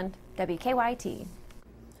Chamberlain, WKYT.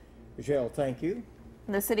 Michelle, thank you.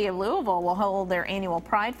 The city of Louisville will hold their annual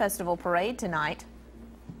Pride Festival parade tonight.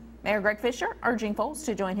 Mayor Greg Fisher urging folks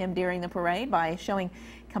to join him during the parade by showing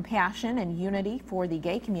compassion and unity for the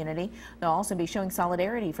gay community. They'll also be showing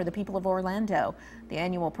solidarity for the people of Orlando. The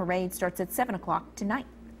annual parade starts at 7 o'clock tonight.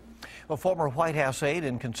 Well, former White House aide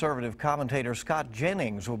and conservative commentator Scott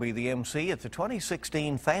Jennings will be the MC at the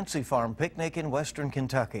 2016 Fancy Farm Picnic in Western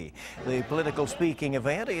Kentucky. The political speaking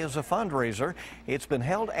event is a fundraiser. It's been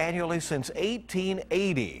held annually since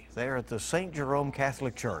 1880 there at the St. Jerome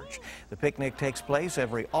Catholic Church. The picnic takes place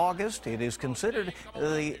every August. It is considered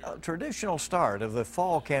the traditional start of the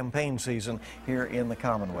fall campaign season here in the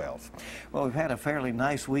Commonwealth. Well, we've had a fairly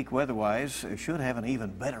nice week weather-wise. Should have an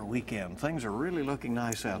even better weekend. Things are really looking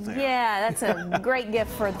nice out there. Yeah, that's a great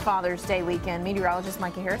gift for the Father's Day weekend. Meteorologist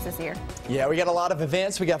Micah Harris is here. Yeah, we got a lot of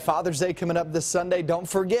events. We got Father's Day coming up this Sunday. Don't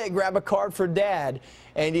forget, grab a card for Dad.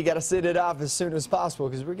 And you got to send it off as soon as possible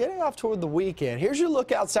because we're getting off toward the weekend. Here's your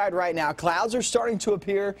look outside right now. Clouds are starting to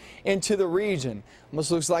appear into the region.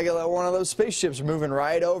 Almost looks like one of those spaceships moving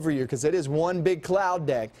right over you because it is one big cloud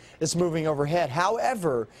deck that's moving overhead.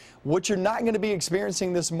 However, what you're not going to be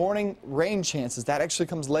experiencing this morning, rain chances. That actually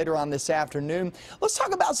comes later on this afternoon. Let's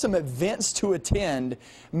talk about some events to attend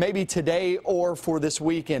maybe today or for this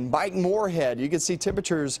weekend. Bike Moorhead, you can see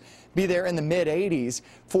temperatures be there in the mid-80s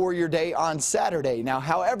for your day on Saturday. Now,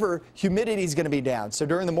 however, humidity is going to be down. So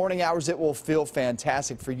during the morning hours, it will feel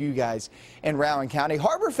fantastic for you guys in Rowan County.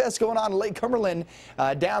 Harbor Fest going on in Lake Cumberland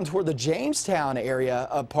down toward the Jamestown area,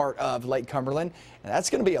 a part of Lake Cumberland. And that's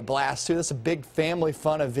going to be a blast, too. That's a big family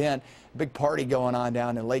fun event. Big party going on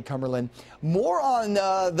down in Lake Cumberland. More on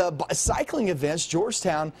the cycling events.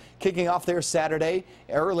 Georgetown kicking off there Saturday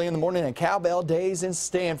early in the morning, and Cowbell Days in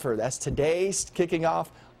Stanford. That's today kicking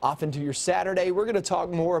off into your Saturday. We're going to talk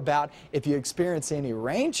more about if you experience any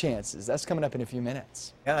rain chances. That's coming up in a few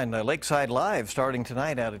minutes. Yeah, and Lakeside Live starting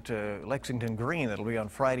tonight out at Lexington Green. That'll be on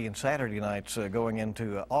Friday and Saturday nights going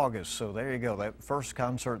into August. So there you go, that first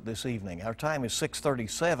concert this evening. Our time is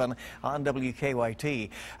 6:37 on WKYT.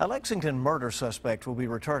 A Lexington murder suspect will be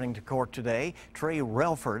returning to court today. Trey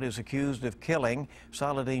Relford is accused of killing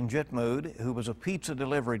Saladin Jitmood, who was a pizza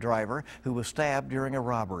delivery driver who was stabbed during a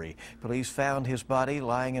robbery. Police found his body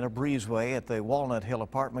lying in a breezeway at the Walnut Hill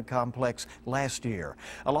apartment complex last year.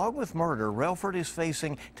 Along with murder, Relford is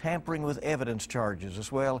facing tampering with evidence charges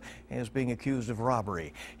as well as being accused of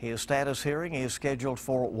robbery. His status hearing is scheduled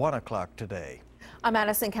for 1 o'clock today. A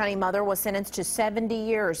Madison County mother was sentenced to 70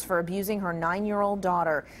 years for abusing her 9-year-old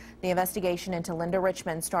daughter. The investigation into Linda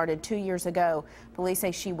Richmond started 2 years ago. Police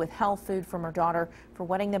say she withheld food from her daughter for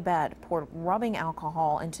wetting the bed, poured rubbing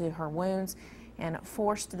alcohol into her wounds, and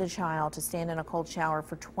forced the child to stand in a cold shower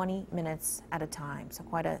for 20 minutes at a time. So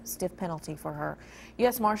quite a stiff penalty for her.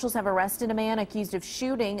 U.S. Marshals have arrested a man accused of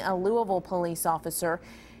shooting a Louisville police officer.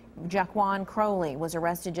 Jaquan Crowley was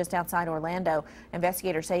arrested just outside Orlando.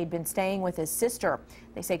 Investigators say he'd been staying with his sister.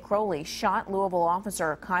 They say Crowley shot Louisville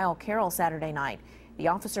officer Kyle Carroll Saturday night. The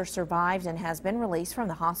officer survived and has been released from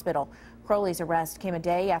the hospital. Crowley's arrest came a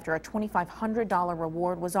day after a $2,500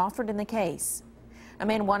 reward was offered in the case. A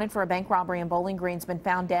man wanted for a bank robbery in Bowling Green's been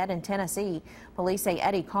found dead in Tennessee. Police say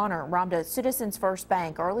Eddie Connor robbed a Citizens First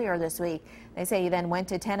Bank earlier this week. They say he then went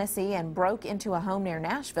to Tennessee and broke into a home near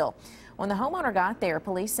Nashville. When the homeowner got there,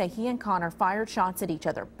 police say he and Connor fired shots at each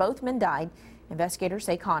other. Both men died, Investigators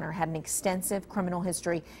say Connor had an extensive criminal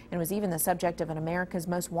history and was even the subject of an America's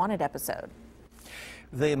Most Wanted episode.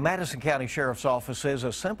 The Madison County Sheriff's Office says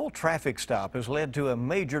a simple traffic stop has led to a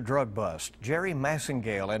major drug bust. Jerry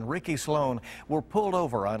Massingale and Ricky Sloan were pulled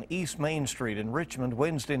over on East Main Street in Richmond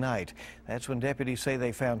Wednesday night. That's when deputies say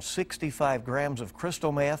they found 65 grams of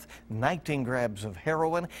crystal meth, 19 grams of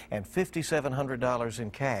heroin, and $5,700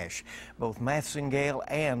 in cash. Both Massingale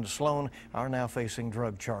and Sloan are now facing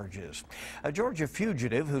drug charges. A Georgia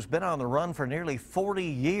fugitive who's been on the run for nearly 40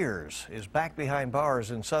 years is back behind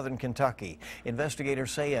bars in southern Kentucky. Investigators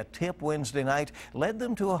say a tip Wednesday night led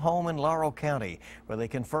them to a home in Laurel County, where they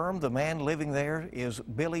confirmed the man living there is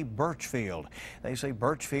Billy Birchfield. They say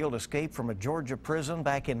Birchfield escaped from a Georgia prison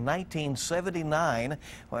back in 1979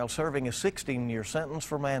 while serving a 16-year sentence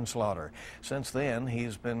for manslaughter. Since then,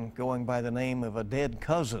 he's been going by the name of a dead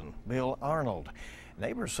cousin, Bill Arnold.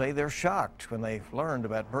 Neighbors say they're shocked when they learned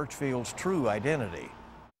about Birchfield's true identity.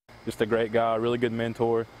 Just a great guy, a really good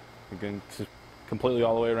mentor. Again, completely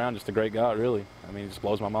all the way around, just a great guy, really. I mean, it just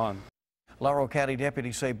blows my mind. Laurel County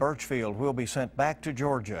deputies say Birchfield will be sent back to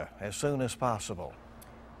Georgia as soon as possible.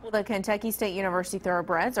 Well, the Kentucky State University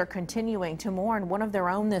Thoroughbreds are continuing to mourn one of their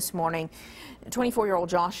own this morning. 24-year-old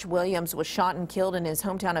Josh Williams was shot and killed in his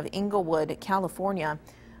hometown of Inglewood, California.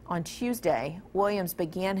 On Tuesday, Williams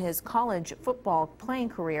began his college football playing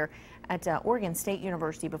career at Oregon State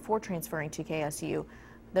University before transferring to KSU.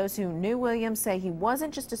 Those who knew Williams say he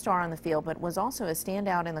wasn't just a star on the field, but was also a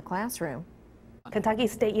standout in the classroom. Kentucky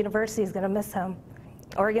State University is going to miss him.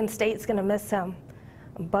 Oregon State's going to miss him.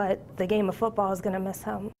 But the game of football is going to miss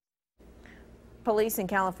him. Police in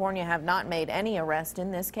California have not made any arrest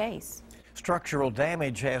in this case. Structural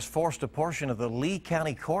damage has forced a portion of the Lee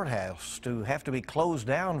County Courthouse to have to be closed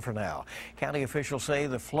down for now. County officials say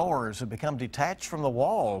the floors have become detached from the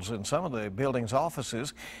walls in some of the building's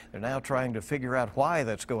offices. They're now trying to figure out why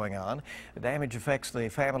that's going on. The damage affects the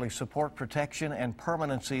Family Support Protection and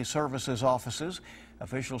Permanency Services offices.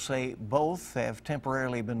 Officials say both have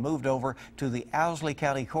temporarily been moved over to the Owsley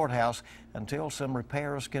County Courthouse until some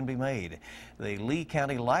repairs can be made. The Lee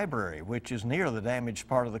County Library, which is near the damaged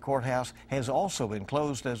part of the courthouse, has also been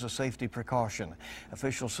closed as a safety precaution.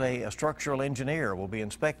 Officials say a structural engineer will be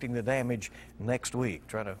inspecting the damage next week,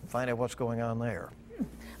 trying to find out what's going on there.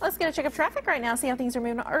 Let's get a check of traffic right now, see how things are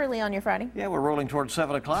moving early on your Friday. Yeah, we're rolling towards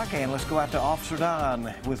 7 o'clock, and let's go out to Officer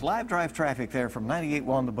Don with live drive traffic there from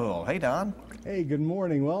 98.1 The Bull. Hey, Don. Hey, good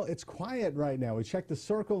morning. Well, it's quiet right now. We checked the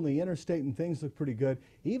circle and the interstate, and things look pretty good.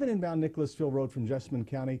 Even inbound Nicholasville Road from Jessamine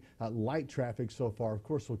County, light traffic so far. Of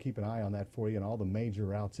course, we'll keep an eye on that for you and all the major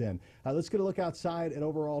routes in. Let's get a look outside at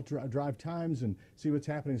overall drive times and see what's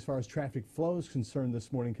happening as far as traffic flow is concerned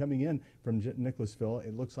this morning. Coming in from Nicholasville,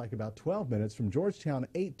 it looks like about 12 minutes. From Georgetown,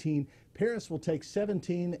 18. Paris will take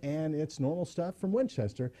 17, and it's normal stuff from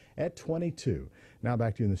Winchester at 22. Now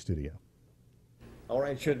back to you in the studio. All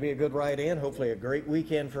right, should be a good ride in. Hopefully a great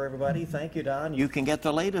weekend for everybody. Thank you, Don. You can get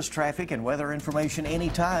the latest traffic and weather information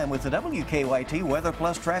anytime with the WKYT Weather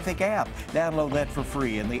Plus Traffic app. Download that for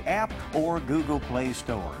free in the app or Google Play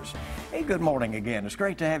stores. Hey, good morning again. It's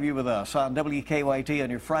great to have you with us on WKYT on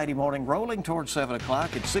your Friday morning, rolling towards 7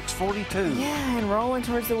 o'clock at 6:42. Yeah, and rolling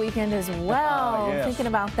towards the weekend as well. Yes. Thinking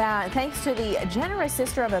about that. Thanks to the generous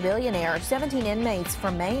sister of a billionaire, 17 inmates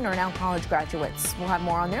from Maine are now college graduates. We'll have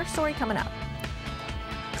more on their story coming up.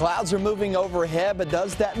 Clouds are moving overhead, but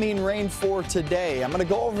does that mean rain for today? I'm going to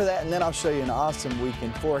go over that, and then I'll show you an awesome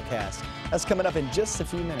weekend forecast. That's coming up in just a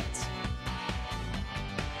few minutes.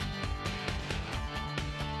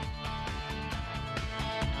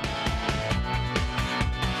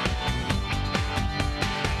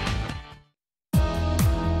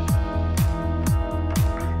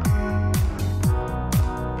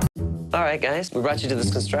 All right, guys, we brought you to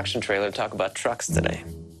this construction trailer to talk about trucks today.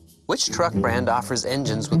 Which truck brand offers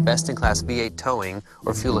engines with best-in-class V8 towing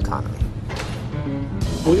or fuel economy?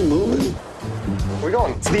 We moving? We're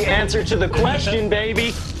going. It's the answer to the question,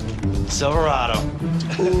 baby. Silverado.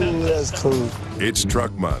 Ooh, that's cool. It's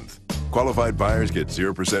Truck Month. Qualified buyers get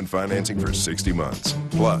 0% financing for 60 months.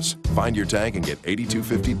 Plus, find your tank and get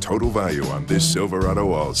 $8,250 total value on this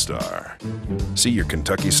Silverado All-Star. See your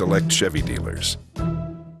Kentucky Select Chevy dealers.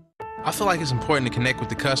 I feel like it's important to connect with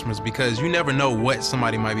the customers because you never know what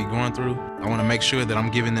somebody might be going through. I want to make sure that I'm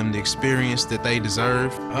giving them the experience that they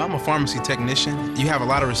deserve. I'm a pharmacy technician. You have a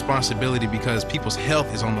lot of responsibility because people's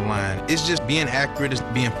health is on the line. It's just being accurate, it's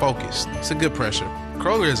being focused. It's a good pressure.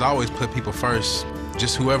 Kroger has always put people first.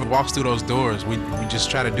 Just whoever walks through those doors, we just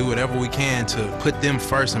try to do whatever we can to put them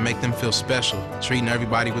first and make them feel special. Treating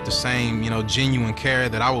everybody with the same, genuine care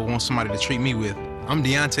that I would want somebody to treat me with. I'm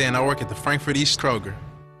Deontay and I work at the Frankfurt East Kroger.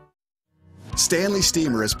 Stanley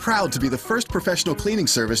Steamer is proud to be the first professional cleaning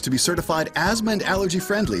service to be certified asthma and allergy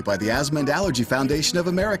friendly by the Asthma and Allergy Foundation of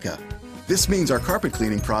America. This means our carpet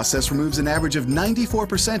cleaning process removes an average of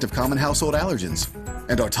 94% of common household allergens.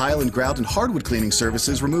 And our tile and grout and hardwood cleaning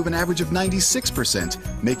services remove an average of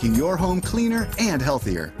 96%, making your home cleaner and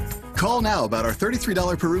healthier. Call now about our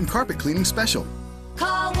 $33 per room carpet cleaning special.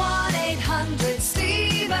 Call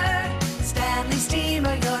 1-800-STEAMER. Stanley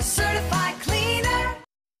Steamer, your certified cleaner.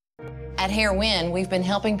 At Hair Win, we've been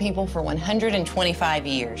helping people for 125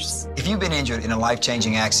 years. If you've been injured in a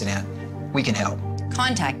life-changing accident, we can help.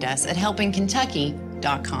 Contact us at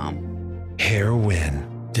helpingkentucky.com. Hair Win.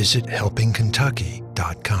 Visit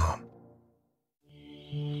helpingkentucky.com.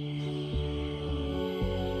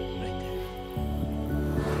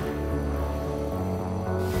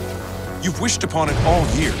 You've wished upon it all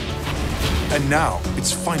year, and now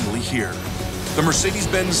it's finally here. The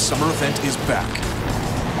Mercedes-Benz Summer Event is back,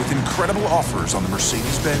 with incredible offers on the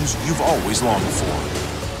Mercedes-Benz you've always longed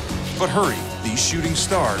for. But hurry, these shooting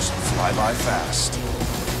stars fly by fast.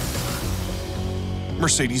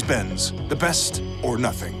 Mercedes-Benz, the best or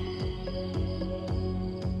nothing.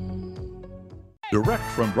 Direct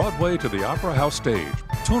from Broadway to the Opera House stage.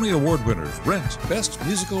 Tony Award winners Rent, Best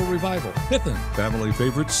Musical Revival, Pippin, family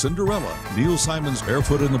favorites Cinderella, Neil Simon's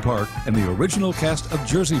Barefoot in the Park, and the original cast of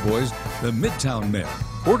Jersey Boys, the Midtown Men.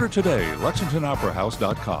 Order today,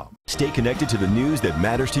 LexingtonOperaHouse.com. Stay connected to the news that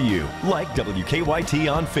matters to you, like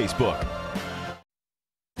WKYT on Facebook.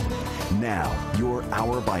 Now, your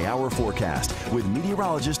hour-by-hour forecast with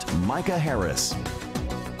meteorologist Micah Harris.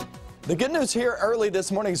 The good news here early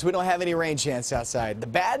this morning is we don't have any rain chance outside. The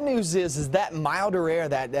bad news is that milder air,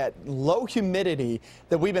 that low humidity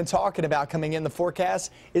that we've been talking about coming in the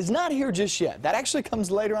forecast is not here just yet. That actually comes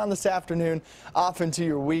later on this afternoon, off into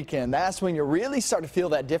your weekend. That's when you really start to feel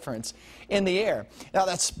that difference in the air. Now,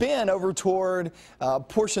 that spin over toward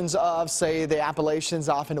portions of, say, the Appalachians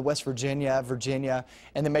off into West Virginia,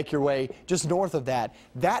 and then make your way just north of that.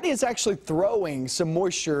 That is actually throwing some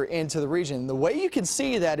moisture into the region. The way you can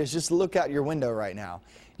see that is just look out your window right now.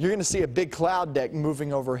 You're going to see a big cloud deck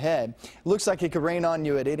moving overhead. It looks like it could rain on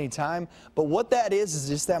you at any time, but what that is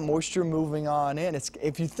just that moisture moving on in.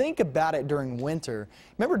 If you think about it during winter,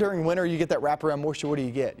 remember during winter you get that wraparound moisture, what do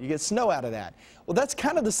you get? You get snow out of that. Well, that's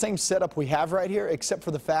kind of the same setup we have right here, except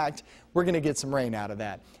for the fact we're going to get some rain out of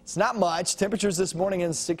that. It's not much. Temperatures this morning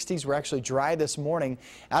in the 60s. We're actually dry this morning.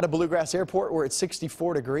 Out of Bluegrass Airport, we're at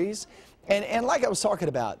 64 degrees. And like I was talking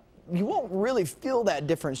about, you won't really feel that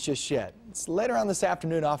difference just yet. It's later on this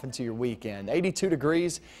afternoon off into your weekend. 82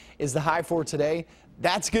 degrees is the high for today.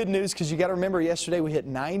 That's good news because you got to remember yesterday we hit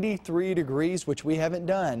 93 degrees, which we haven't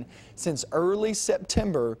done since early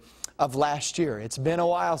September of last year. It's been a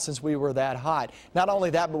while since we were that hot. Not only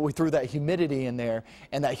that, but we threw that humidity in there,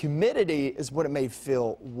 and that humidity is what it made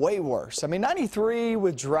feel way worse. I mean, 93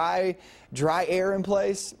 with dry air in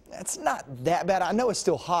place, that's not that bad. I know it's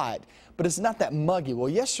still hot, but it's not that muggy. Well,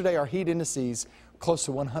 yesterday our heat indices were close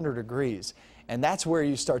to 100 degrees. And that's where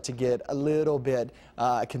you start to get a little bit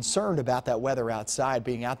concerned about that weather outside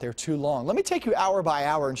being out there too long. Let me take you hour by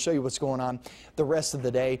hour and show you what's going on the rest of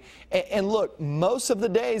the day. And look, most of the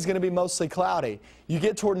day is going to be mostly cloudy. You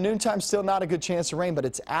get toward noontime, still not a good chance of rain, but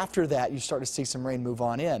it's after that you start to see some rain move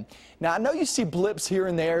on in. Now, I know you see blips here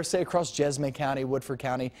and there, say across Jessamine County, Woodford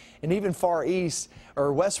County, and even far east,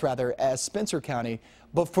 or west rather, as Spencer County.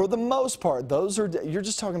 But for the most part, you're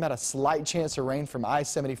just talking about a slight chance of rain from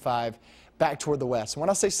I-75 back toward the west. When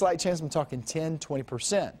I say slight chance, I'm talking 10,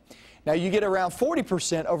 20%. Now you get around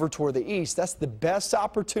 40% over toward the east. That's the best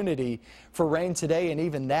opportunity for rain today, and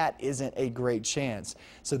even that isn't a great chance.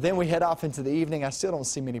 So then we head off into the evening. I still don't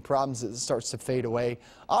see many problems as it starts to fade away.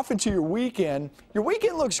 Off into your weekend. Your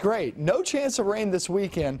weekend looks great. No chance of rain this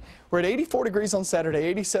weekend. We're at 84 degrees on Saturday,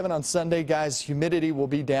 87 on Sunday. Guys, humidity will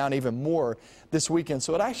be down even more this weekend,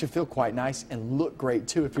 so it actually feel quite nice and look great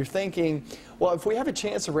too. If you're thinking, well, if we have a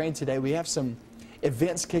chance of rain today, we have some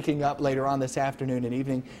events kicking up later on this afternoon and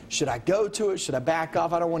evening. Should I go to it? Should I back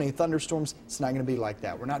off? I don't want any thunderstorms. It's not going to be like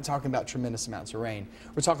that. We're not talking about tremendous amounts of rain.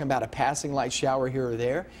 We're talking about a passing light shower here or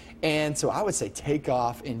there. And so I would say take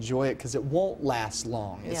off, enjoy it, because it won't last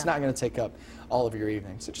long. It's not going to take up all of your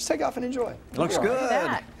evening. So just take off and enjoy. Looks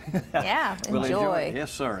good. Yeah, We'll enjoy. it.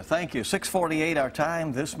 Yes, sir. Thank you. 6:48 our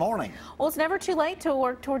time this morning. Well, it's never too late to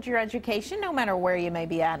work towards your education, no matter where you may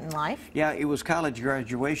be at in life. Yeah, it was college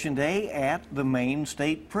graduation day at the Maine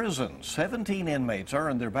State Prison. 17 inmates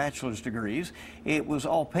earned their bachelor's degrees. It was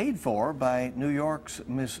all paid for by New York's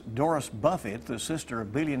Miss Doris Buffett, the sister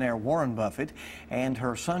of billionaire Warren Buffett, and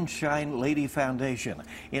her Sunshine Lady Foundation.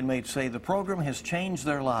 Inmates say the program has changed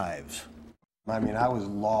their lives. I mean, I was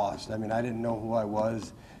lost. I mean, I didn't know who I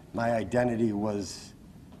was. My identity was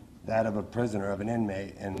that of a prisoner, of an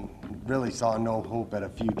inmate, and really saw no hope at a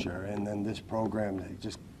future. And then this program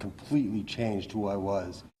just completely changed who I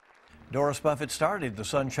was. Doris Buffett started the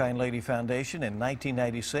Sunshine Lady Foundation in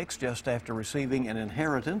 1996 just after receiving an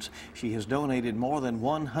inheritance. She has donated more than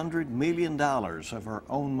 $100 million of her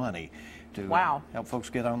own money to help folks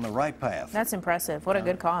get on the right path. That's impressive. What a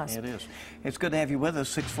good cause. It is. It's good to have you with us.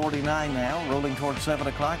 6:49 now, rolling towards 7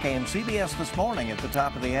 o'clock, and CBS This Morning at the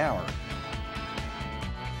top of the hour.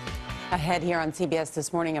 Ahead here on CBS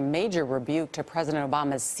This Morning, a major rebuke to President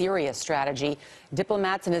Obama's Syria strategy.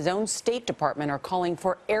 Diplomats in his own State Department are calling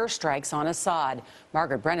for airstrikes on Assad.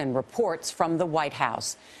 Margaret Brennan reports from the White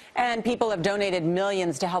House. And people have donated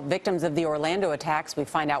millions to help victims of the Orlando attacks. We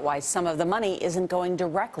find out why some of the money isn't going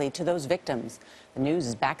directly to those victims. The news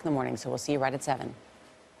is back in the morning, so we'll see you right at 7.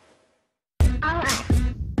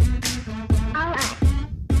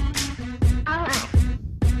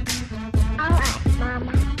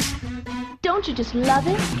 Don't you just love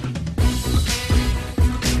it?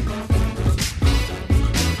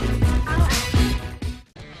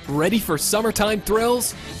 Ready for summertime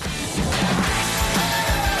thrills?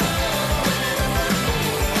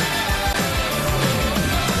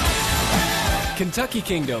 Kentucky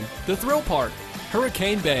Kingdom, the Thrill Park,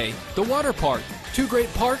 Hurricane Bay, the Water Park. 2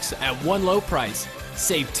 great parks at one low price.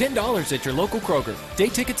 Save $10 at your local Kroger. Day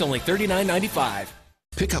tickets only $39.95.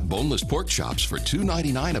 Pick up boneless pork chops for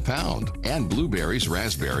 $2.99 a pound. And blueberries,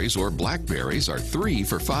 raspberries, or blackberries are 3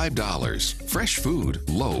 for $5. Fresh food,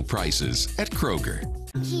 low prices at Kroger.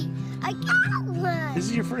 Gee, I got one. This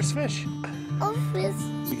is your first fish. Oh, fish.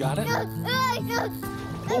 You got it?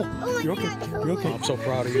 Oh, you're okay. You're okay. I'm so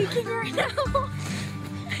proud of you. Right now.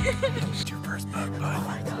 It's your first bug, bud. Oh,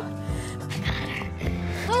 my God. I got her.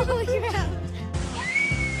 Oh, yeah.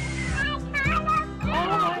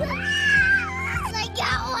 I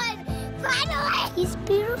got one. Finally. He's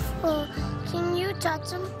beautiful. Can you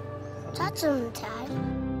touch him? Touch him, Dad.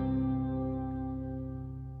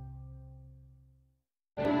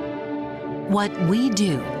 What we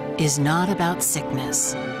do is not about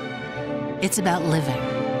sickness. It's about living.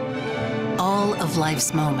 All of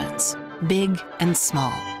life's moments, big and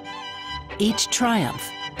small. Each triumph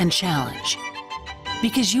and challenge.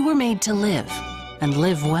 Because you were made to live and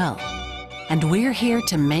live well. And we're here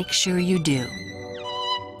to make sure you do.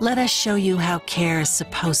 Let us show you how care is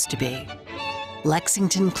supposed to be.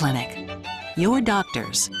 Lexington Clinic. Your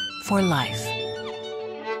doctors for life.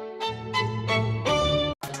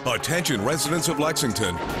 Attention residents of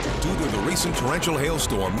Lexington. Due to the recent torrential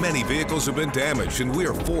hailstorm, many vehicles have been damaged, and we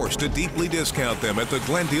are forced to deeply discount them at the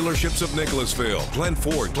Glenn dealerships of Nicholasville. Glenn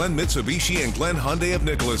Ford, Glenn Mitsubishi, and Glenn Hyundai of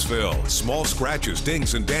Nicholasville. Small scratches,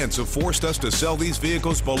 dings, and dents have forced us to sell these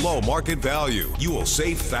vehicles below market value. You will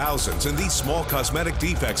save thousands, and these small cosmetic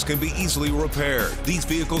defects can be easily repaired. These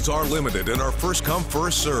vehicles are limited and are first come,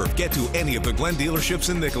 first served. Get to any of the Glenn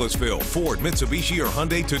dealerships in Nicholasville, Ford, Mitsubishi, or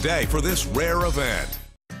Hyundai today for this rare event.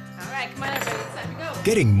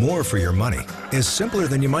 Getting more for your money is simpler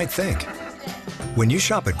than you might think. When you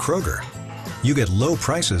shop at Kroger, you get low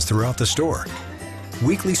prices throughout the store,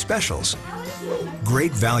 weekly specials,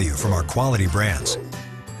 great value from our quality brands,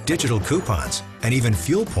 digital coupons, and even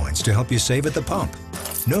fuel points to help you save at the pump.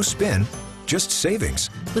 No spin, just savings.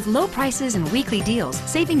 With low prices and weekly deals,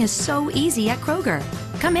 saving is so easy at Kroger.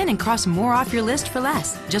 Come in and cross more off your list for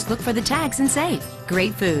less. Just look for the tags and save.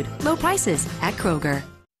 Great food, low prices at Kroger.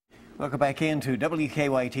 Welcome back into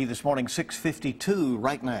WKYT this morning, 6:52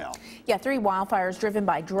 right now. Yeah, 3 wildfires driven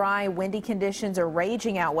by dry, windy conditions are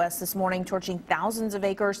raging out west this morning, torching thousands of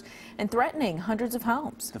acres and threatening hundreds of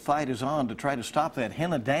homes. The fight is on to try to stop that.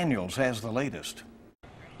 Hannah Daniels has the latest.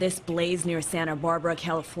 This blaze near Santa Barbara,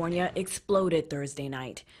 California, exploded Thursday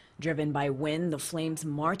night. Driven by wind, the flames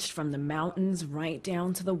marched from the mountains right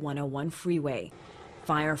down to the 101 freeway.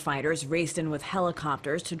 Firefighters raced in with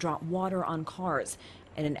helicopters to drop water on cars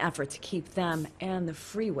in an effort to keep them and the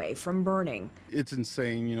freeway from burning. It's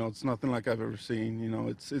insane, you know, it's nothing like I've ever seen, you know,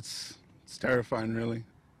 it's terrifying, really.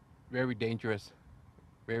 Very dangerous,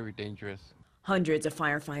 very dangerous. Hundreds of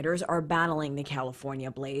firefighters are battling the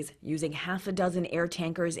California blaze using half a dozen air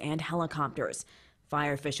tankers and helicopters.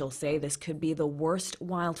 Fire officials say this could be the worst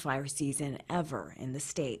wildfire season ever in the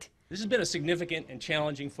state. This has been a significant and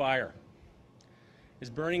challenging fire. It's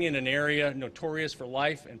burning in an area notorious for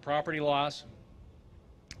life and property loss,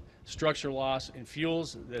 structure loss, and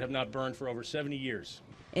fuels that have not burned for over 70 years.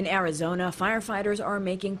 In Arizona, firefighters are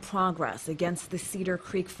making progress against the Cedar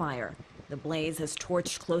Creek fire. The blaze has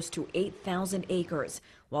torched close to 8,000 acres.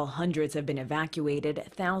 While hundreds have been evacuated,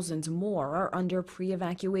 thousands more are under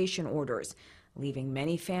pre-evacuation orders, leaving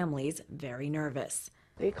many families very nervous.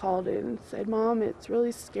 They called in and said, "Mom, it's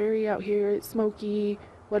really scary out here. It's smoky.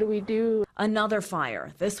 What do we do?" Another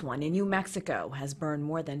fire, this one in New Mexico, has burned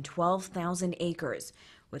more than 12,000 acres.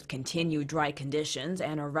 With continued dry conditions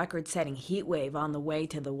and a record-setting heat wave on the way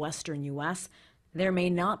to the western U.S., there may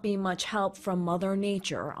not be much help from Mother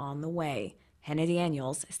Nature on the way. Hannah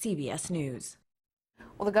Daniels, CBS News.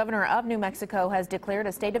 Well, the governor of New Mexico has declared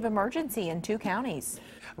a state of emergency in 2 counties.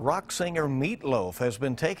 Rock singer Meat Loaf has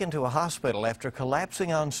been taken to a hospital after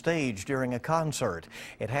collapsing on stage during a concert.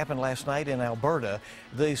 It happened last night in Alberta.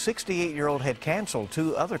 The 68-year-old had canceled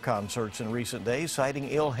 2 other concerts in recent days, citing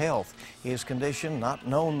ill health. His condition not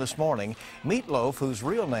known this morning. Meat Loaf, whose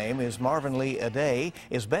real name is Marvin Lee Aday,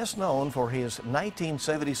 is best known for his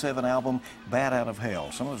 1977 album Bad Out of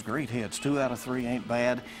Hell. Some of his great hits, 2 out of 3 ain't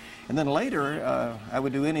bad. And then later, I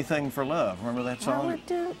Would Do Anything for Love. Remember that song? I would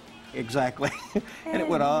do. Exactly. And it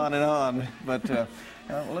went on and on. But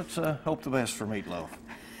let's hope the best for Meat Loaf.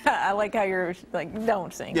 I like how you're like,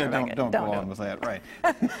 don't sing. Yeah, don't go on with that, right.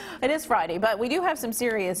 It is Friday, but we do have some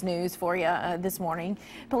serious news for you this morning.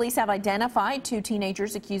 Police have identified 2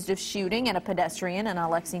 teenagers accused of shooting at a pedestrian in a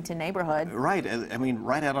Lexington neighborhood. Right. I mean,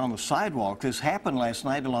 right out on the sidewalk. This happened last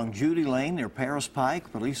night along Judy Lane near Paris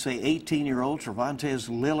Pike. Police say 18-year-old Cervantes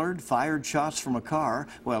Lillard fired shots from a car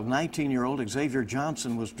while 19-year-old Xavier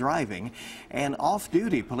Johnson was driving. An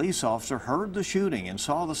off-duty police officer heard the shooting and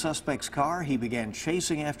saw the suspect's car. He began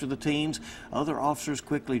chasing after the teens. Other officers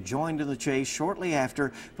quickly joined in the chase. Shortly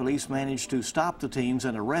after, police managed to stop the teens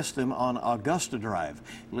and arrest them on Augusta Drive.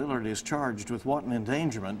 Lillard is charged with wanton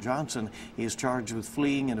endangerment. Johnson is charged with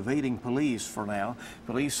fleeing and evading police for now.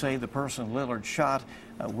 Police say the person Lillard shot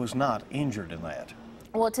was not injured in that.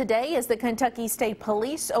 Well, today is the Kentucky State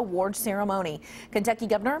Police Award ceremony. Kentucky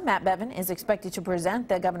Governor Matt Bevin is expected to present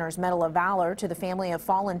the Governor's Medal of Valor to the family of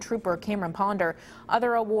fallen trooper Cameron Ponder.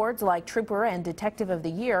 Other awards like Trooper and Detective of the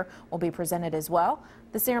Year will be presented as well.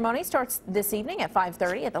 The ceremony starts this evening at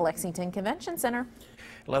 5:30 at the Lexington Convention Center.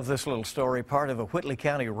 Love this little story. Part of a Whitley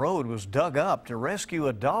County road was dug up to rescue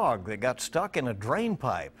a dog that got stuck in a drain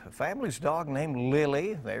pipe. A family's dog named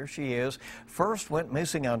Lily, there she is, first went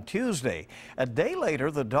missing on Tuesday. A day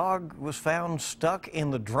later, the dog was found stuck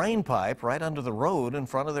in the drain pipe right under the road in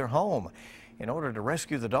front of their home. In order to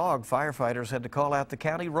rescue the dog, firefighters had to call out the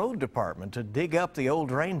county road department to dig up the old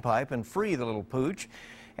drain pipe and free the little pooch.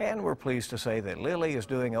 And we're pleased to say that Lily is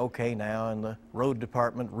doing okay now, and the road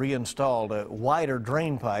department reinstalled a wider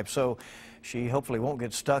drain pipe, so she hopefully won't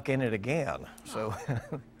get stuck in it again. So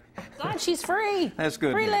Glad she's free. That's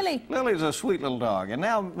good. Free news. Lily. Lily's a sweet little dog, and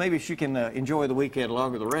now maybe she can enjoy the weekend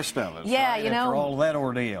along with the rest of us. Yeah, right? you know. After all that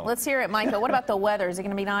ordeal. Let's hear it, Micah. What about the weather? Is it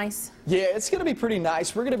going to be nice? Yeah, it's going to be pretty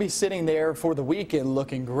nice. We're going to be sitting there for the weekend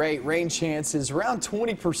looking great. Rain chances around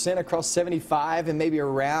 20% across 75 and maybe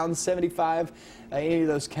around 75. Any of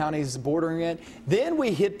those counties bordering it. Then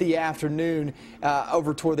we hit the afternoon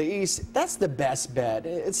over toward the east. That's the best bet.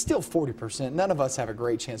 It's still 40%. None of us have a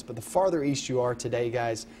great chance, but the farther east you are today,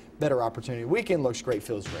 guys, better opportunity. Weekend looks great,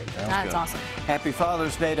 feels great. That's awesome. Happy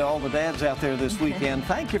Father's Day to all the dads out there this weekend.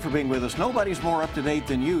 Thank you for being with us. Nobody's more up to date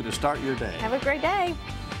than you to start your day. Have a great day.